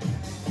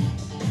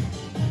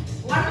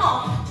 One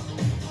more.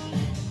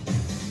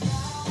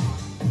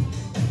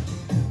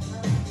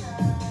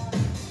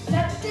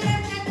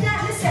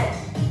 Listen,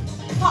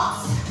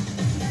 pause.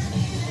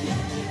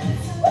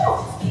 Woo.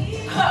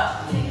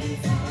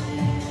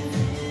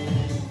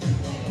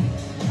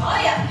 Oh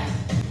yeah.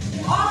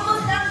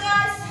 Almost done,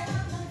 guys.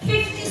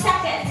 50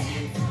 seconds.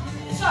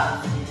 So,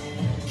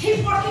 keep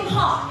working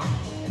hard.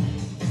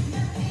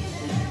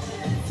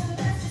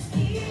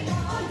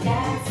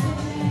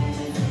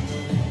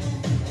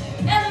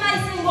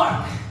 Amazing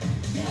work.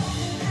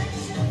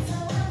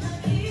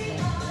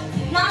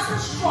 Nice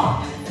and strong.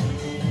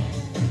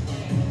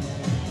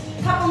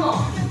 Couple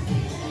more.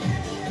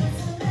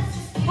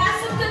 Have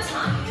some good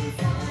time.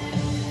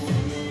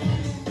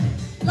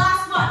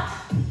 Last one.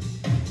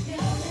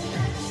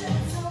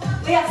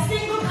 We have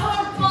single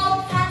core,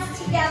 both hands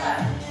together.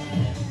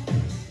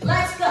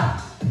 Let's go.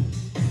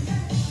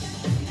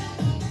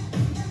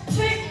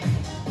 2,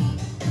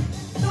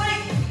 3,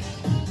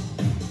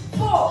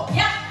 4.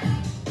 Yep.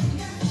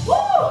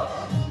 Woo!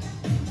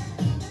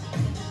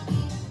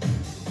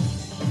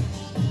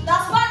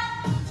 Last one.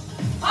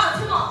 Oh,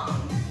 2 more.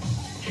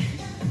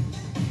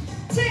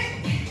 2.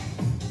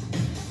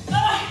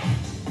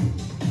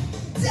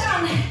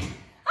 Down.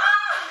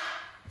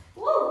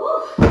 Woo, woo.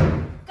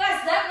 Guys,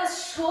 that was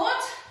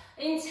short,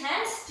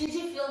 intense. Did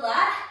you feel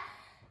that?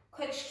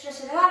 Quick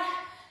stretch it out.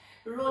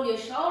 Roll your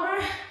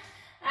shoulder.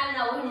 And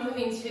now we're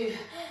moving to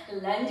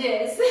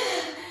lunges.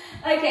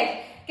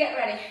 Okay, get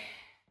ready.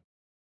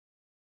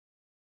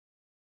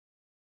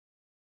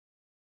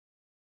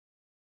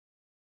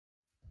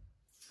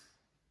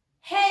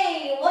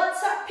 Hey,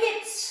 what's up,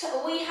 peeps?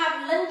 We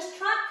have lunge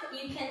track.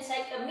 You can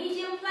take a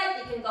medium plate,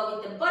 you can go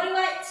with the body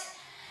weight,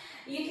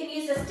 you can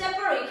use a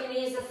stepper, or you can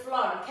use the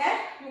floor,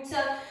 okay? And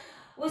so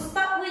we'll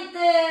start with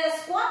the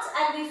squats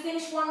and we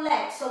finish one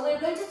leg. So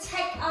we're going to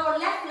take our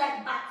left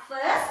leg back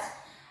first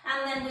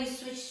and then we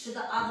switch to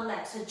the other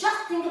leg. So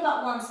just think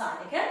about one side,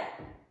 okay?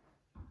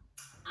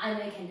 I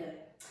know you can do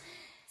it.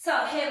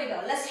 So here we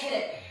go, let's hit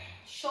it.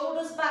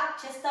 Shoulders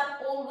back, chest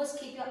up, always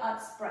keep your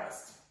abs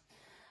braced.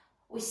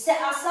 We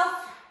set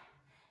ourselves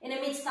in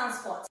a mid-stand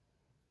squat.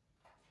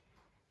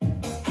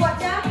 Squat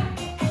down.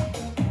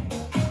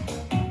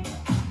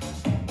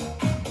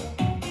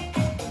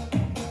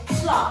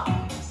 Slow.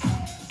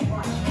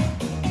 1,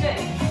 2,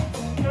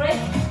 3,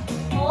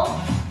 4.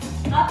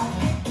 Up.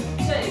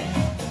 2.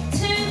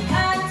 2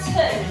 and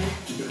 2.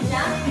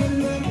 Down.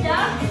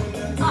 Down.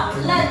 Up.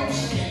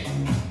 Lunge.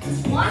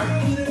 1,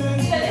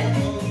 2,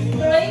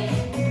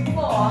 3,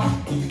 4.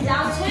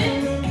 Down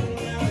 2.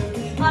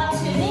 Up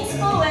 2, knees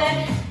forward,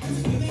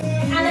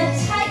 and then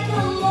take a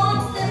long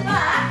step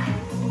back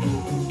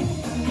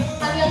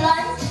on your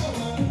lunge,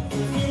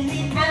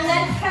 and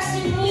then press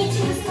your knee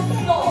towards the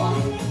floor.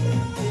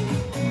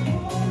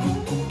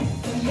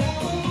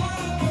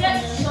 Good,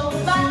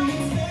 shoulders back,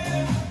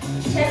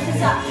 chest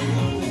is up.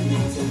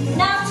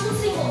 Now 2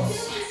 singles.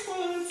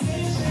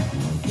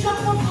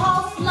 Triple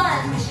pulse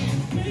lunge.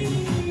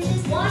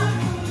 1,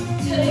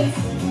 2,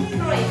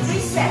 3,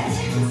 reset.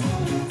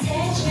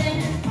 Tension.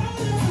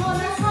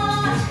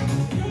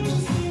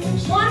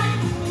 1,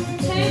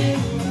 2, 3.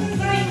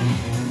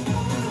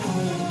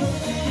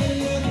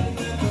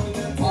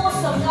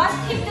 Awesome, guys.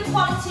 Keep the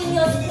quality in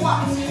your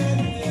squat.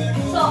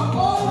 So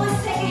always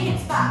take your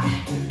hips back.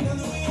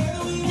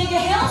 Take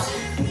your heels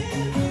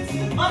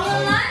on your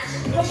lunge.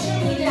 Push your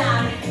knee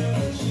down.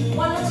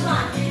 One more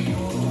time.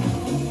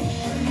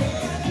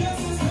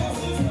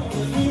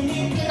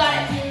 You got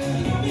it.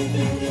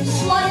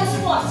 Slow your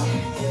squat.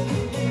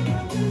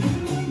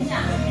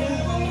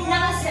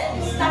 Now listen.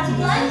 Static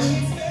lunge.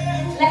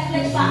 Left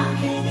leg back,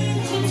 2,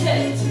 2.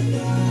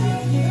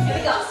 Here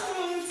we go.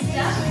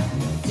 Down,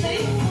 2,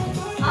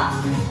 up,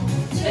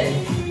 2.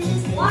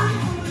 1,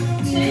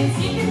 2.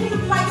 You can do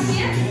the planks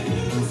here,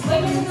 or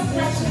you can do the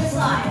planks to the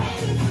side.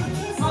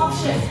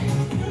 Option.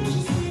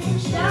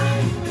 Down,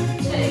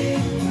 2,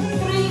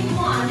 3,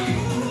 1.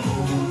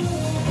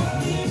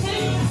 2,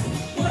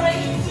 3.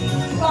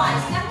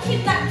 Rise. Now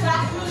keep that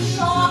back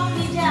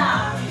sharply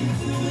down.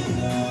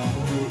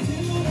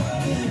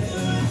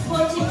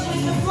 Pointing to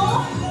the floor.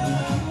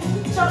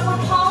 Triple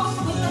pulse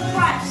with the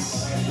press.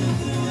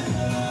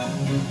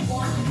 1,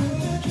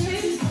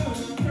 2,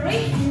 3,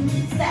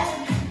 step.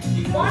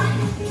 1,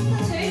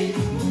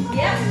 2,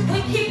 yeah. We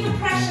keep the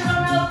pressure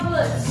on our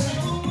glutes.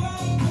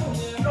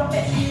 Drop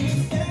it.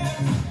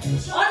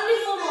 Only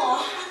 4 more.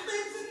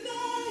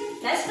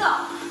 Let's go.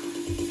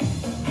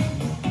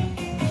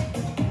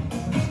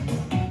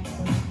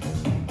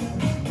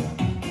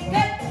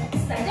 Good.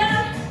 Stay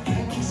down.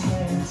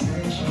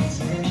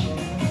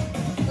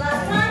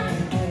 Last time.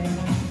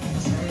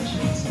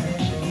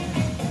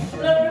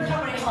 Little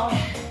recovery hold.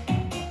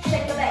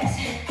 Shake the legs.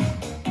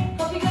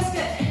 Hope you guys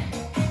good.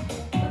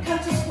 We come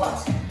to squat.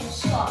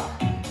 Slow.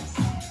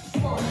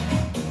 4,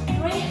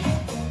 3,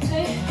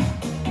 2,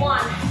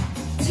 1.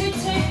 2, 2.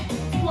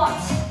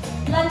 Squat.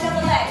 Lunge up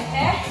the leg.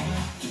 Okay.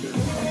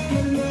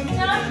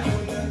 Down.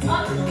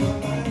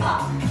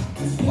 Up.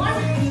 1,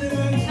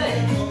 2.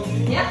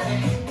 Yep.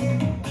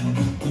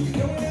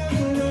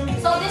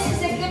 So this is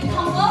a good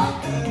combo.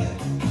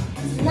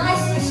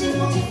 Nice and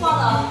simple to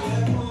follow.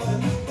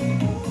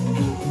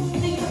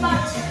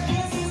 But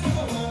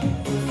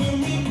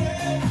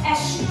a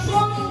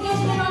strong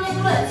engagement on your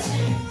glutes.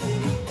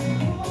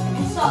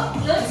 So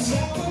glutes,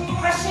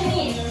 press your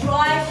knees,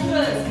 drive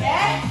through,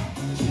 okay?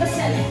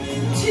 Listen,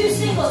 2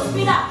 singles,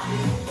 speed up,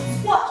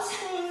 squat,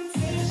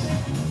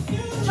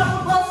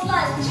 triple pulse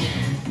lunge.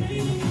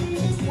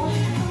 1,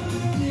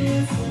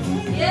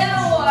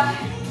 yeah,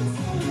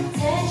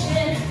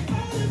 tension,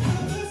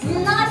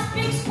 nice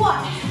big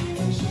squat,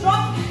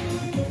 drop.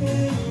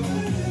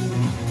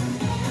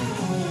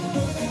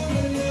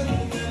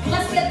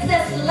 Let's get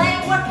this leg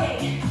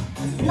working,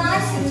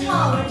 nice and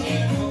towered.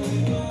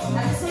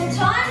 At the same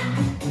time,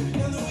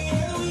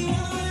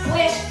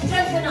 we're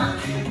strengthening up.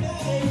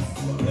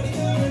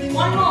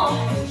 1 more.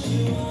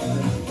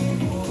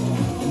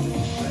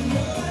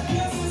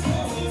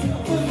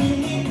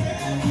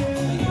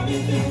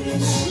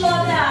 Slow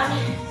down.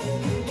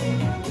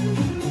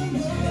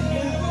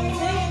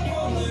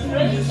 2,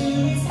 3.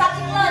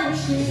 Static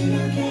lunge.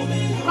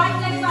 Right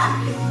leg back.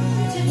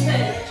 2, 2.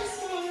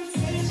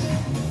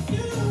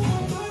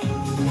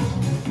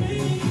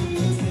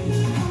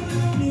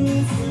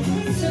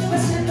 Super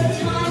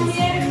time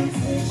here.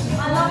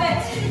 I love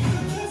it.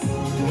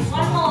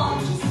 1 more.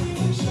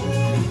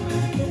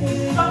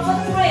 Drop for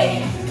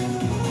 3.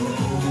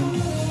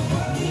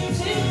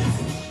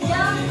 2.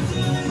 Down.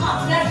 Up.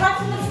 Now drop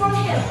from the front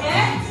heel,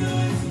 okay?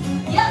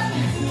 Yep.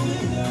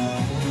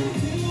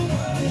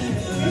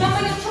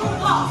 Remember your triple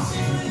pulse.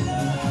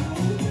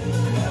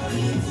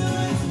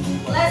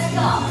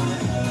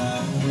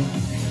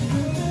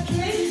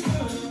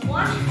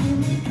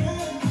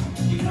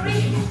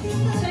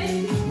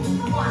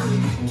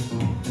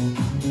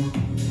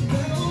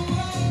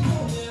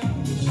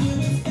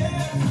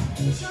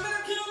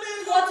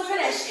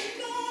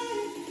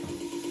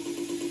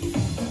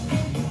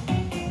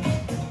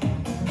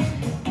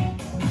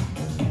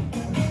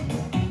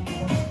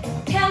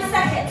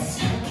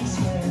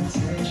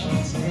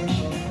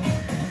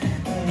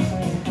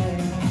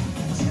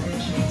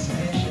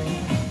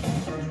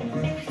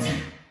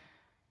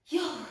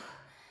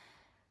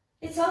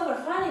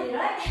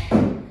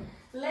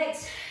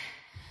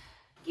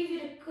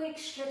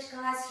 quick stretch,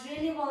 guys.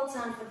 Really well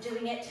done for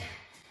doing it.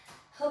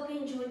 Hope you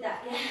enjoyed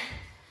that, yeah?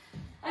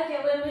 Okay,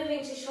 we're moving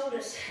to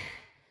shoulders.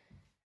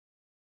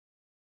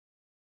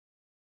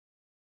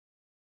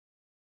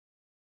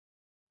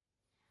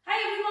 Hi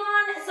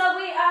everyone, so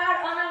we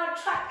are on our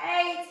track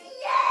 8,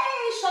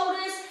 yay,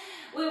 shoulders.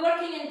 We're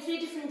working in 3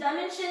 different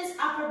dimensions,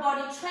 upper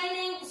body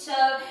training,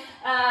 so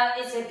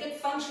it's a good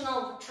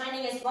functional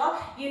training as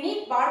well. You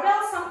need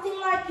barbell, something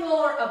like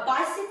your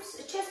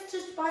biceps,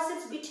 chest,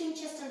 biceps, between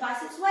chest and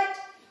biceps weight,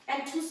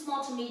 and 2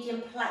 small to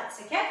medium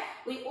plates, okay?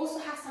 We also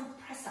have some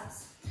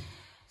press-ups.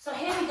 So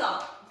here we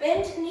go,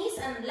 bend knees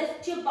and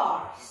lift your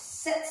bar.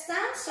 Sit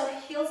stand, so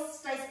heels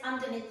stays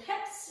underneath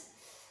hips.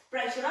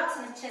 Brace your abs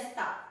and chest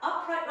up.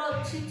 Upright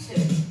row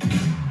 2-2.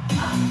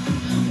 Up,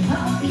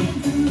 up,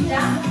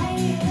 down,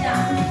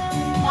 down.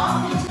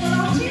 Arm into the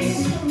lunges.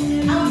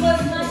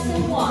 Elbows nice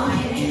and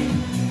wide.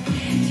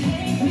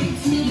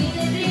 To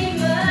the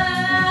dreamer.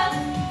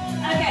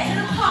 Okay,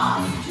 little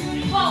pause.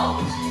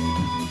 Hold.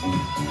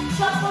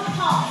 Shuffle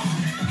pause.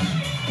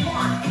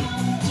 1,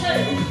 2,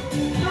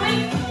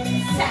 3.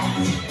 Set.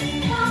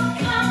 Come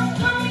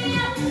me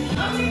up.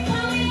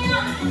 Come me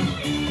up.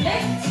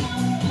 Lift.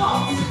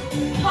 Pause.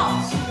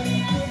 Pause.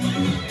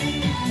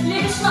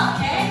 Little slow,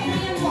 okay? 3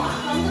 and 1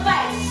 from the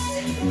base.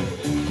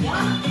 1,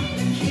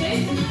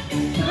 2,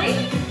 3.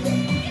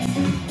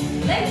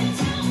 Lift,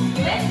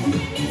 lift.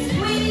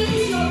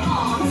 Squeeze your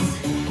arms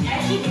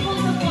as you pull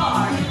the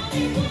bar.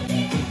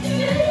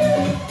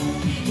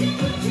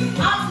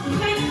 Up,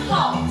 quick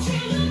hold.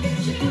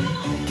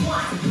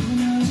 1,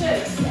 2,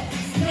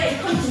 3.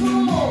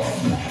 Control.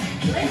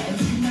 Lift.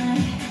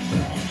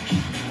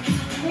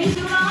 Squeeze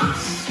your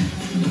arms.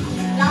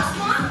 Last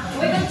one,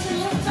 we're going to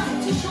lift up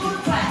to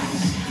shoulder press.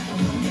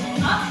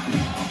 Up,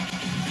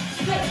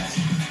 straight.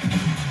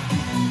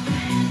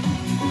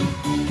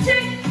 2,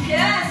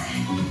 yes.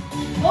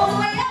 All the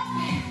way up.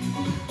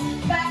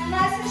 Back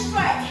nice and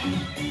straight.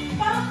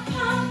 Pump,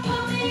 pump,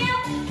 pump me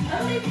up.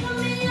 Only pump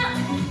me up.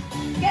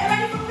 Get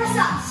ready for press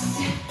ups.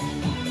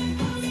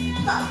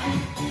 Stop.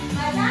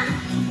 Like that.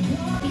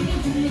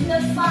 With the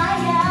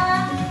fire.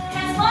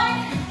 Hands wide.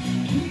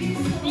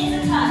 Knees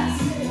and toes.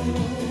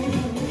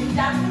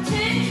 Down for 2,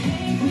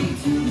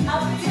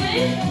 up for 2,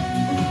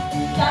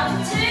 down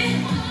for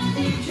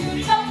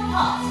 2, top and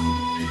pause.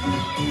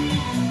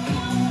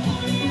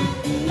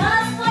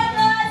 Nice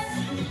fibers,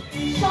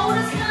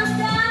 shoulders come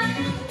down,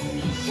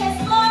 chest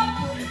lock,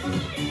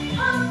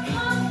 pump,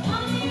 pump,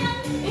 pump me up.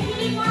 If you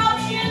need more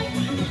option,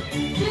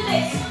 do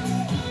this.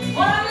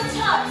 Or on the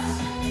toes.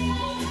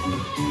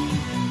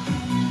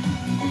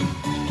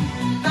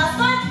 Last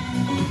one.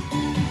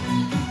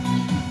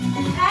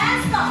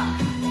 And stop.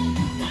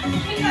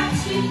 Pick up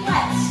 2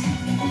 plates.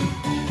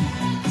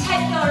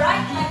 Take your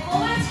right leg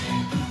forward.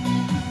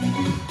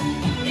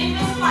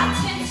 Reverse plank,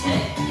 2-2.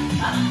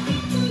 Up,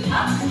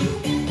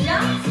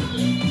 down,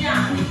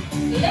 down.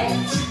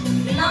 Lift,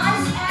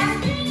 nice and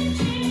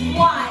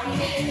wide.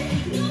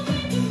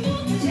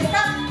 Chest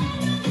up.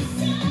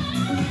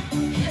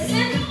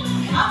 Listen,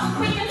 up,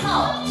 quick and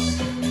hold.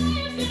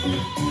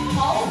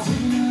 Hold.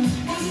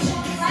 Squeeze your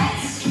shoulder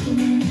blades.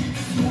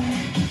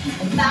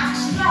 Back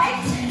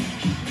straight.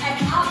 And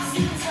ups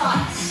and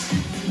sides.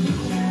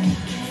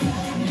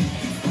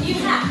 You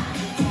have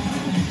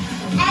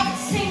 8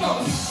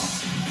 singles.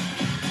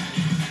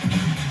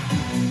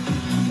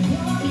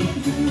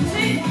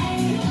 2,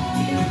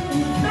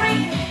 3,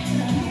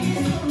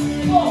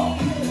 4.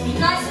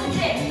 Nice and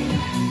deep.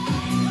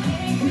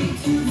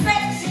 6,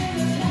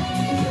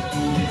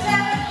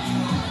 7,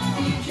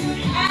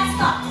 and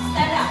stop.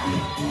 Stand up.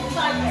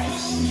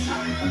 Sideways.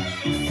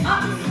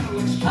 Up,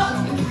 up,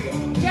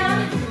 down,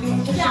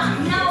 down.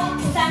 Now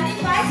standing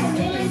rise and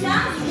kneeling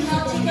down. You can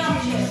now take your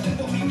shoe.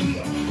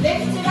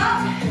 Lift it up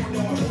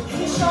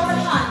to shoulder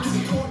hunt.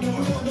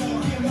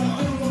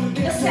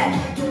 The set.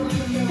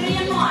 3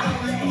 and 1.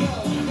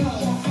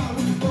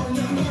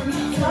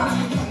 Stop.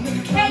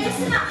 Hey,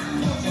 listen up.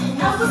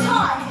 Elbows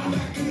high.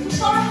 To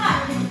shoulder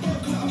hunt.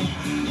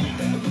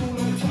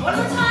 One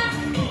more time.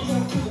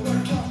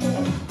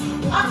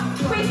 Up,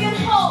 quick and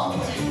hold.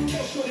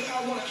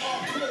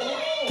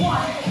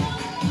 1.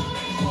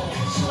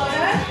 Slow.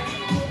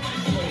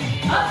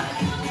 Up.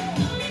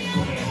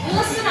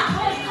 Listen up.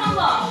 We have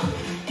combo.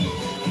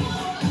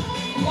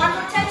 1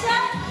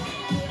 rotator.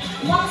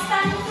 1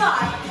 standing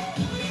fly.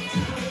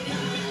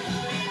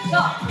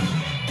 Go.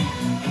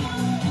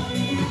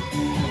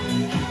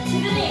 To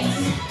the knees.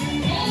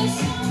 Knees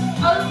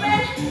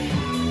open.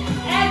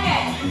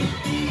 Again.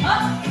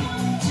 Up.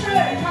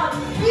 Turn. Now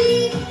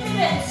 3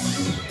 pivots.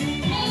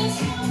 Knees.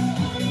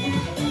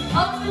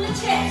 Open the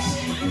chest.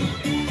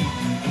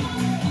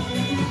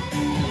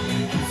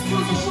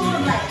 Squeeze the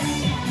shoulder blades.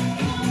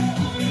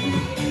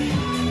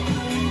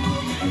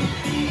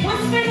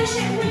 We'll finish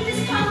it with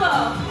this combo.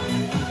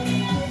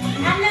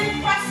 And then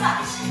press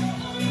ups.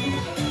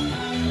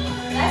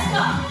 Let's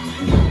go.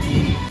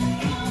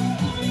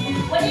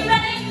 When you're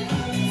ready,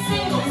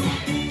 singles.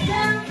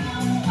 Down,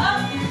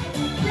 up,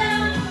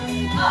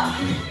 up.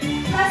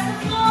 Press the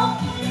floor,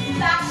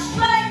 back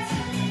straight.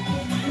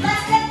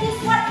 Let's get this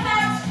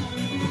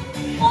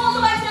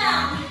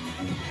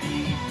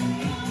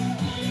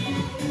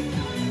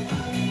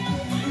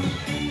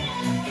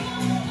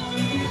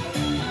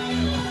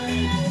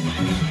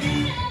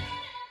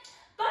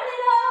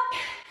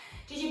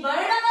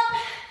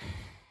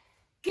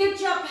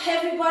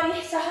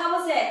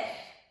Pause it.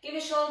 Give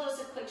your shoulders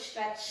a quick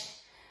stretch.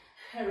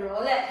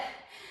 Roll it.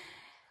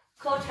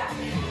 Core track.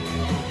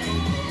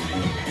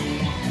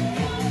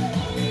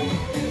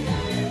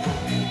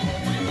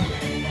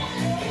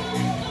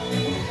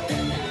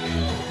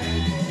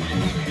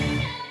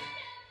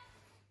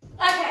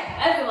 Okay,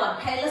 everyone,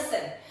 hey, listen.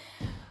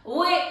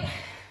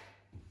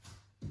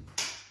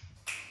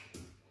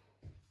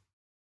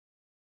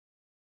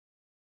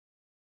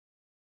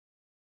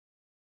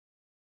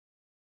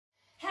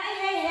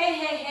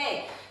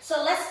 Hey.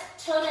 So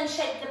let's turn and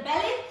shake the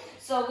belly.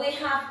 So we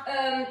have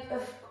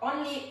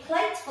only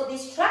plates for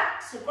this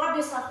track. So grab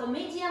yourself a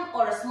medium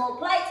or a small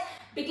plate.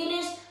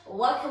 Beginners,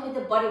 welcome with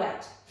the body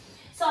weight.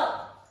 So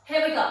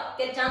here we go.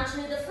 Get down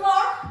to the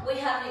floor. We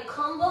have a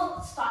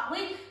combo. Start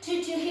with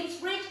 2-2 hips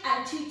bridge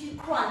and 2-2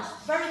 crunch.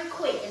 Very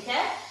quick,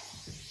 okay?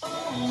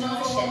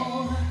 Transition.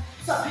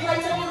 So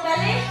plate on your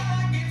belly.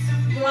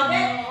 Grab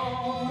it.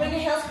 Bring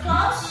your heels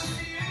close.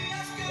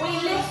 We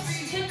lift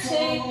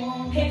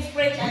 2-2 hips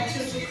bridge and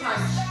 2-2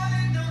 crunch.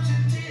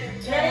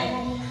 Ready?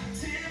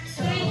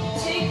 3,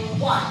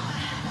 2, 1.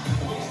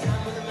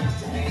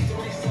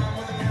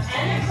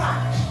 And a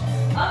crunch.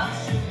 Up,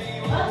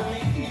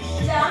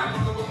 down,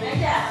 and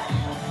down.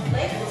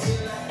 Lift,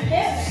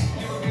 hips,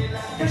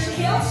 push your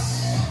heels.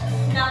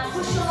 Now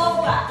push your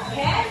lower back,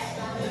 okay?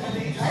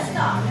 Let's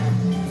go.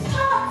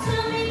 Talk to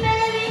me,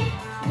 baby.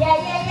 Yeah.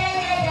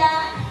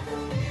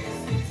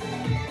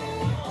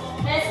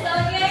 Let's go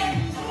again.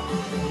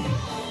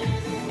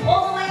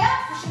 All the way up,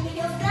 pushing the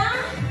heels down.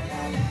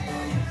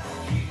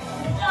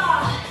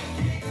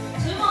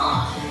 Two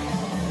more.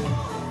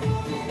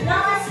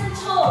 Nice and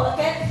tall,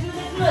 okay? Through the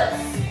glutes,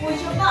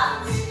 squeeze your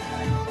butt.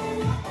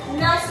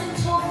 Nice and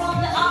tall from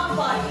the upper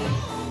body.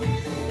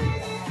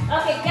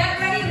 Okay, get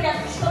ready with a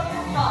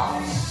triple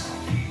pulse.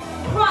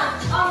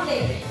 Crunch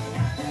only.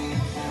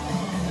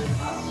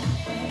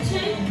 2,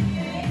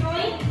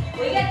 3,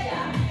 we get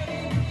down.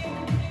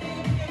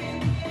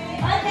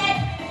 Okay,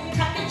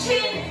 tuck the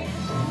chin.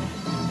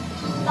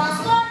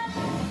 Last one.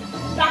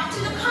 Back to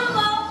the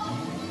combo.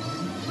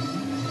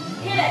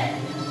 Hit it.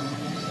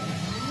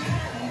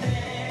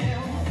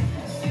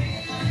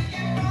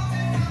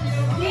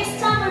 This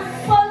time we're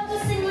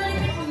focusing a little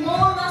bit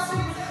more muscle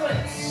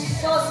recruits.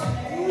 So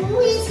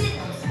squeeze it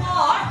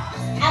hard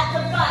at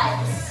the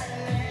base.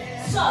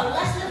 So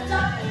let's lift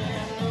up,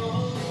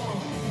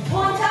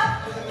 point up,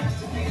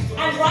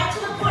 and right to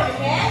the point,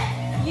 okay?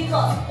 You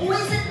go.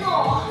 Squeeze it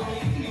more.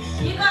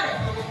 You got it.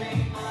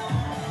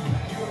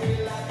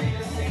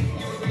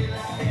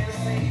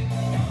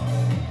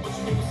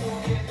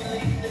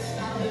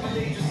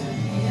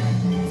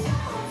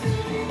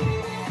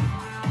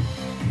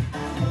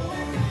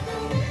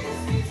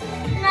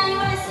 Now you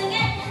want to sing it?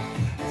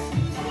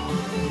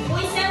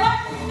 We say what?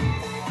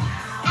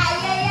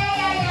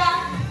 Yeah.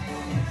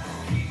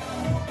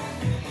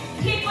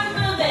 Keep on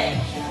moving.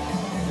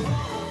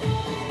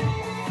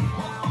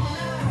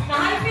 Now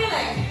how are you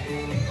feeling?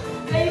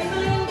 Are you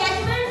feeling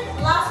engagement?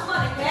 Last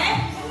one, okay?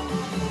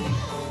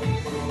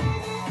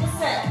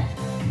 Listen.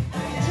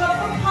 Drop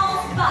your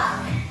palms back.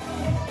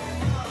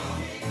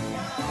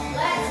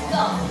 Let's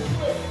go.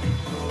 3,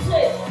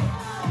 2,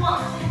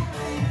 1.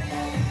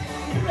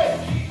 3,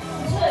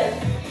 2.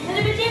 A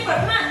little bit deeper,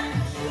 come on.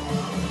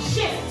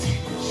 Shift.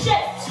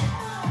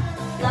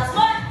 Last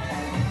one.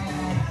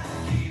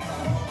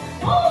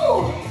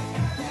 Ooh.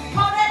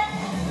 Hold it.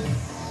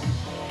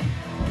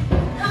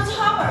 Come to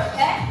hover,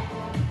 okay?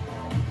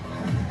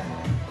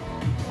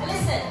 And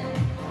listen.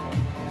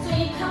 So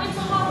you come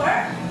into hover.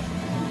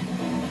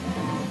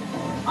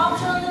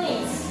 Option on the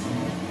knees.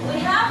 We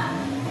have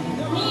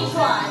knee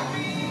drive.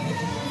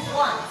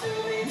 1,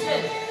 2,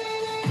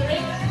 3,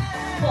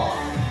 4.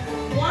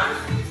 1,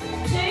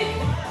 2,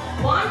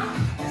 1,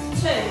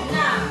 2.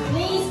 Now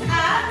knees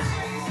out,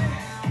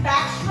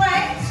 back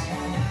straight.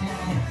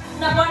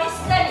 Now body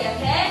steady,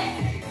 okay?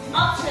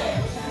 Option.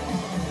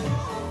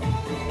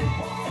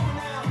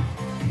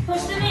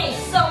 Push the knees.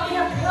 So we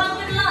have plank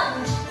and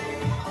lunge.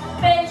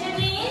 Bend your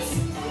knees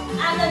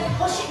and then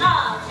push it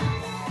out.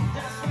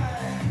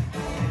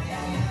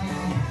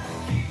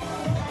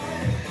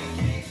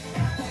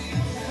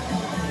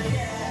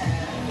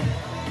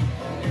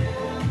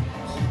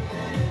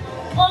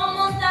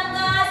 Almost done,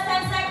 guys.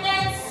 10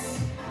 seconds.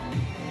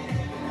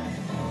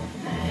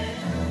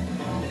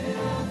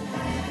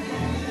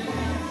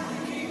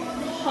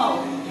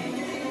 Hold.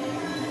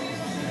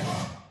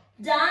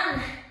 Done.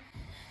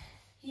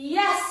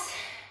 Yes.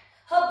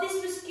 Hope this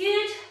was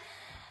good.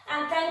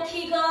 And thank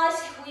you, guys.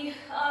 We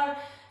are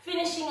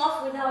finishing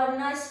off with our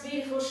nice,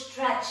 beautiful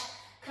stretch.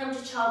 Come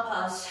to child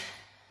pose.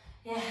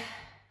 Yeah.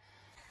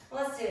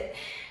 Let's do it.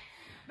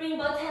 Bring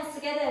both hands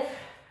together.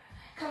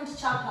 Come to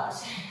child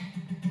pose.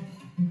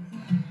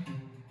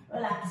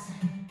 Relax.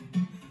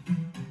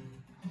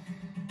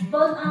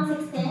 Both arms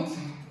extend.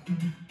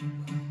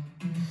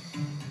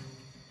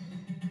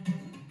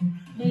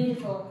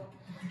 Beautiful.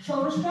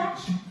 Shoulder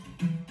stretch.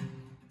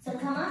 So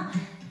come up.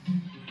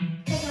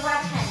 Take your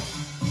right hand.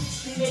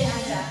 Straight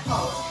under.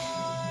 Hold.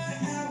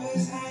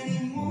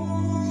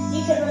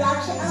 You can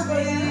relax your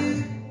elbow down.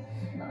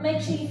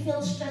 make sure you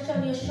feel stretch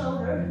on your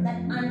shoulder,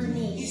 that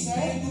underneath,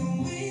 okay?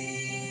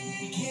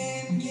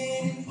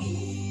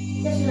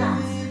 Just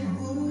relax.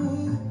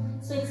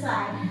 Swing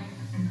side.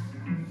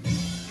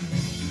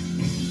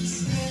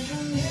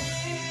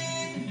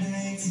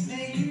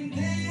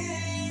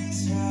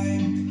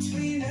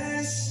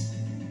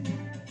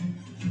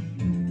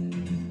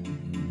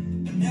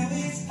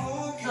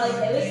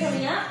 Okay, we're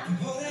coming up.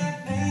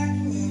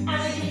 And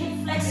we do hip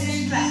flex and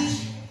stretch.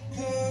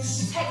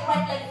 Take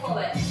right leg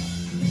forward.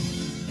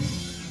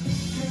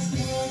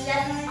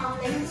 Left arm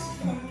lift.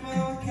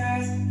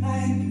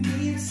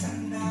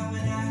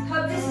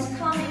 Hope this is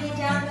calming you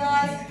down,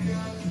 guys.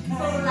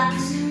 Full relax.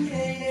 And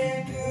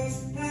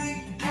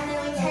then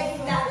we take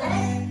that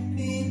leg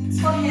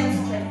for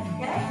hamstring,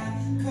 okay?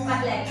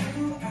 Right leg.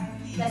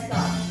 Let's go.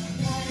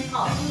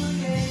 Up.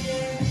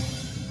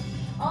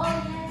 Oh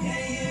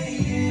yeah.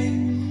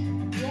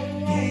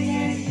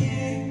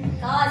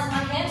 Guys,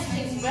 my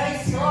hamstring's very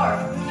sore.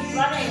 Keep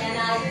running and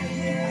I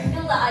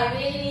feel that I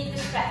really need the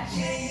stretch.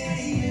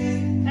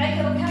 Okay,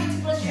 we're coming to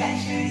full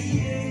stretch.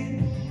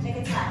 Take a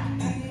time.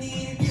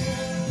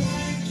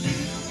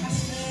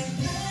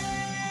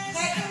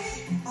 Okay,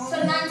 so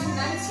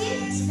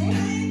 90-90, sit.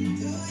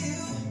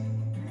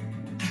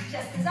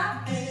 Chest is up.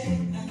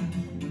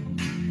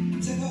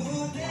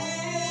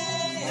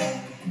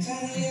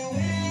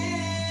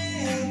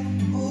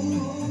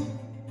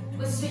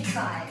 We'll switch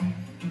side.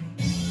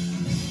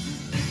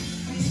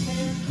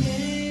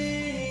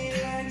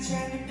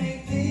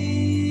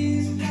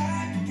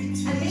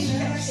 And this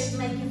stretch should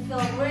make you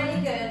feel really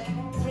good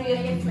through your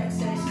hip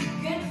flexors.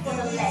 Good for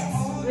the legs,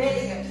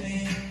 really good.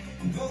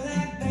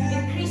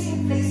 Increasing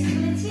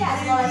flexibility as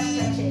well as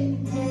stretching.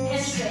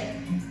 Hamstring.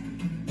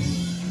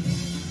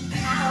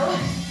 Ow!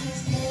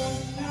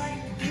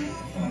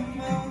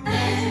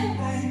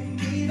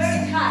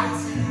 Very tight.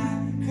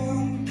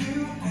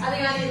 I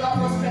think I need a lot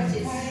more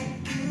stretches.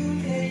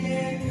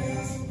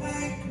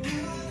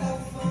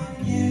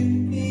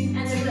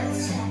 And the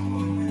glutes.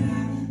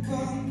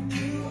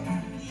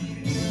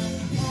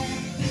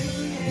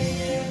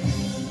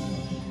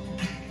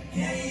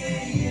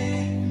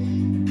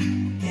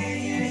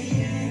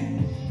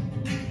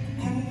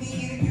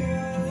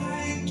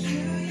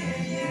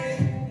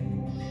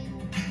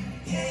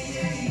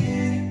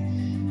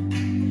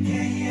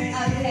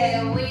 Okay,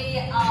 we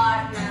are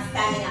now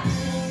standing up.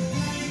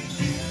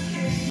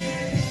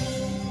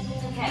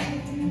 Okay,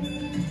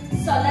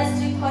 so let's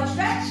do quad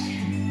stretch.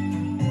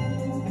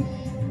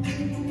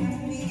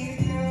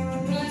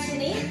 Knee to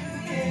knee,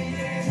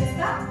 chest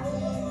up.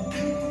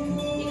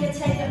 You can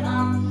take your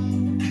arm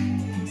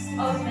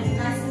open,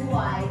 nice and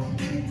wide.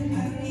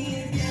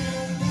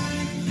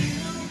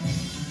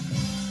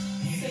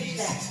 Switch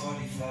that.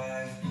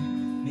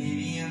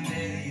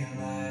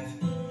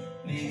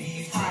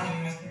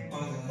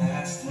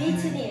 Knee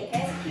to knee,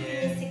 okay? So keep your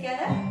knees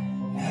together.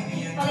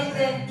 Following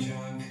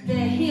the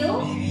heel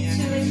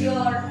towards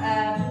your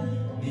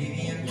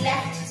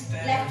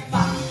left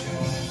butt.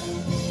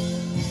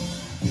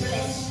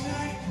 Release.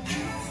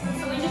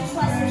 So we do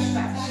twice the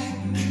stretch.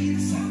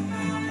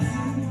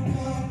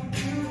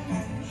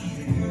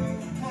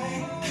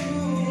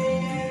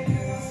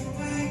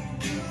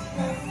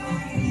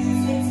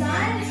 Swing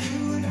side.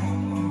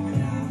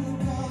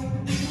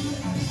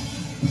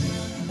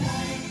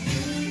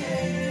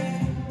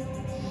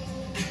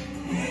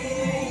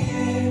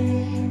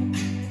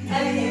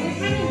 Okay, we're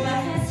bringing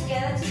left hands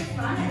together to the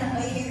front and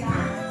over your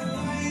back.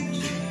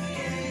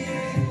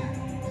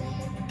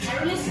 And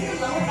releasing the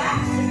lower back,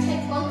 so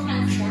take both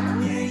hands down.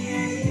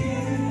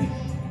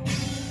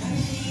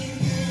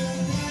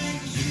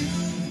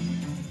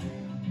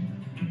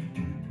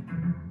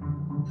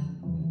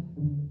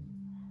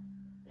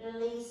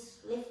 Release,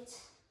 lift,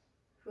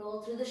 roll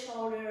through the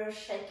shoulders,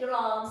 shake your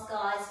arms,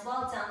 guys.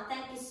 Well done.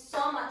 Thank you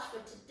so much for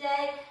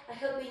today. I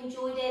hope you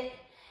enjoyed it.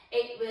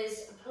 It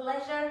was a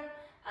pleasure.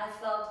 I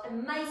felt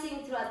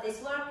amazing throughout this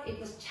work. It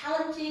was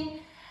challenging.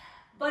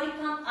 Body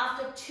pump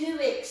after 2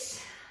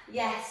 weeks.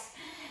 Yes.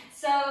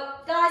 So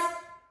guys,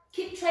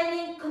 keep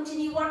training,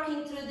 continue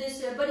working through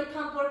this body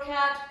pump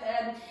workout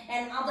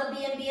and other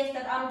BMBF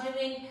that I'm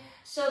doing.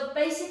 So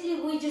basically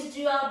we just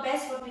do our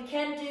best what we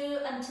can do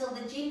until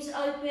the gym's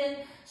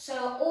open.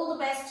 So all the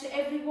best to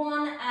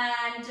everyone,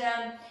 and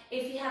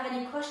if you have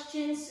any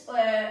questions or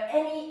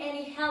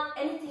any help,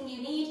 anything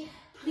you need,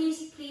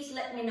 please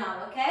let me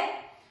know, okay?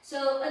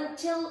 So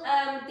until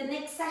the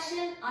next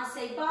session, I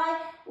say bye,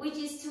 which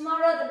is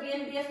tomorrow, the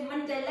BMBF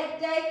Monday leg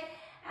day,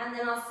 and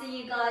then I'll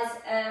see you guys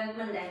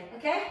Monday,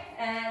 okay?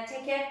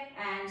 Take care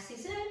and see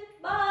you soon.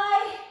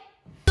 Bye!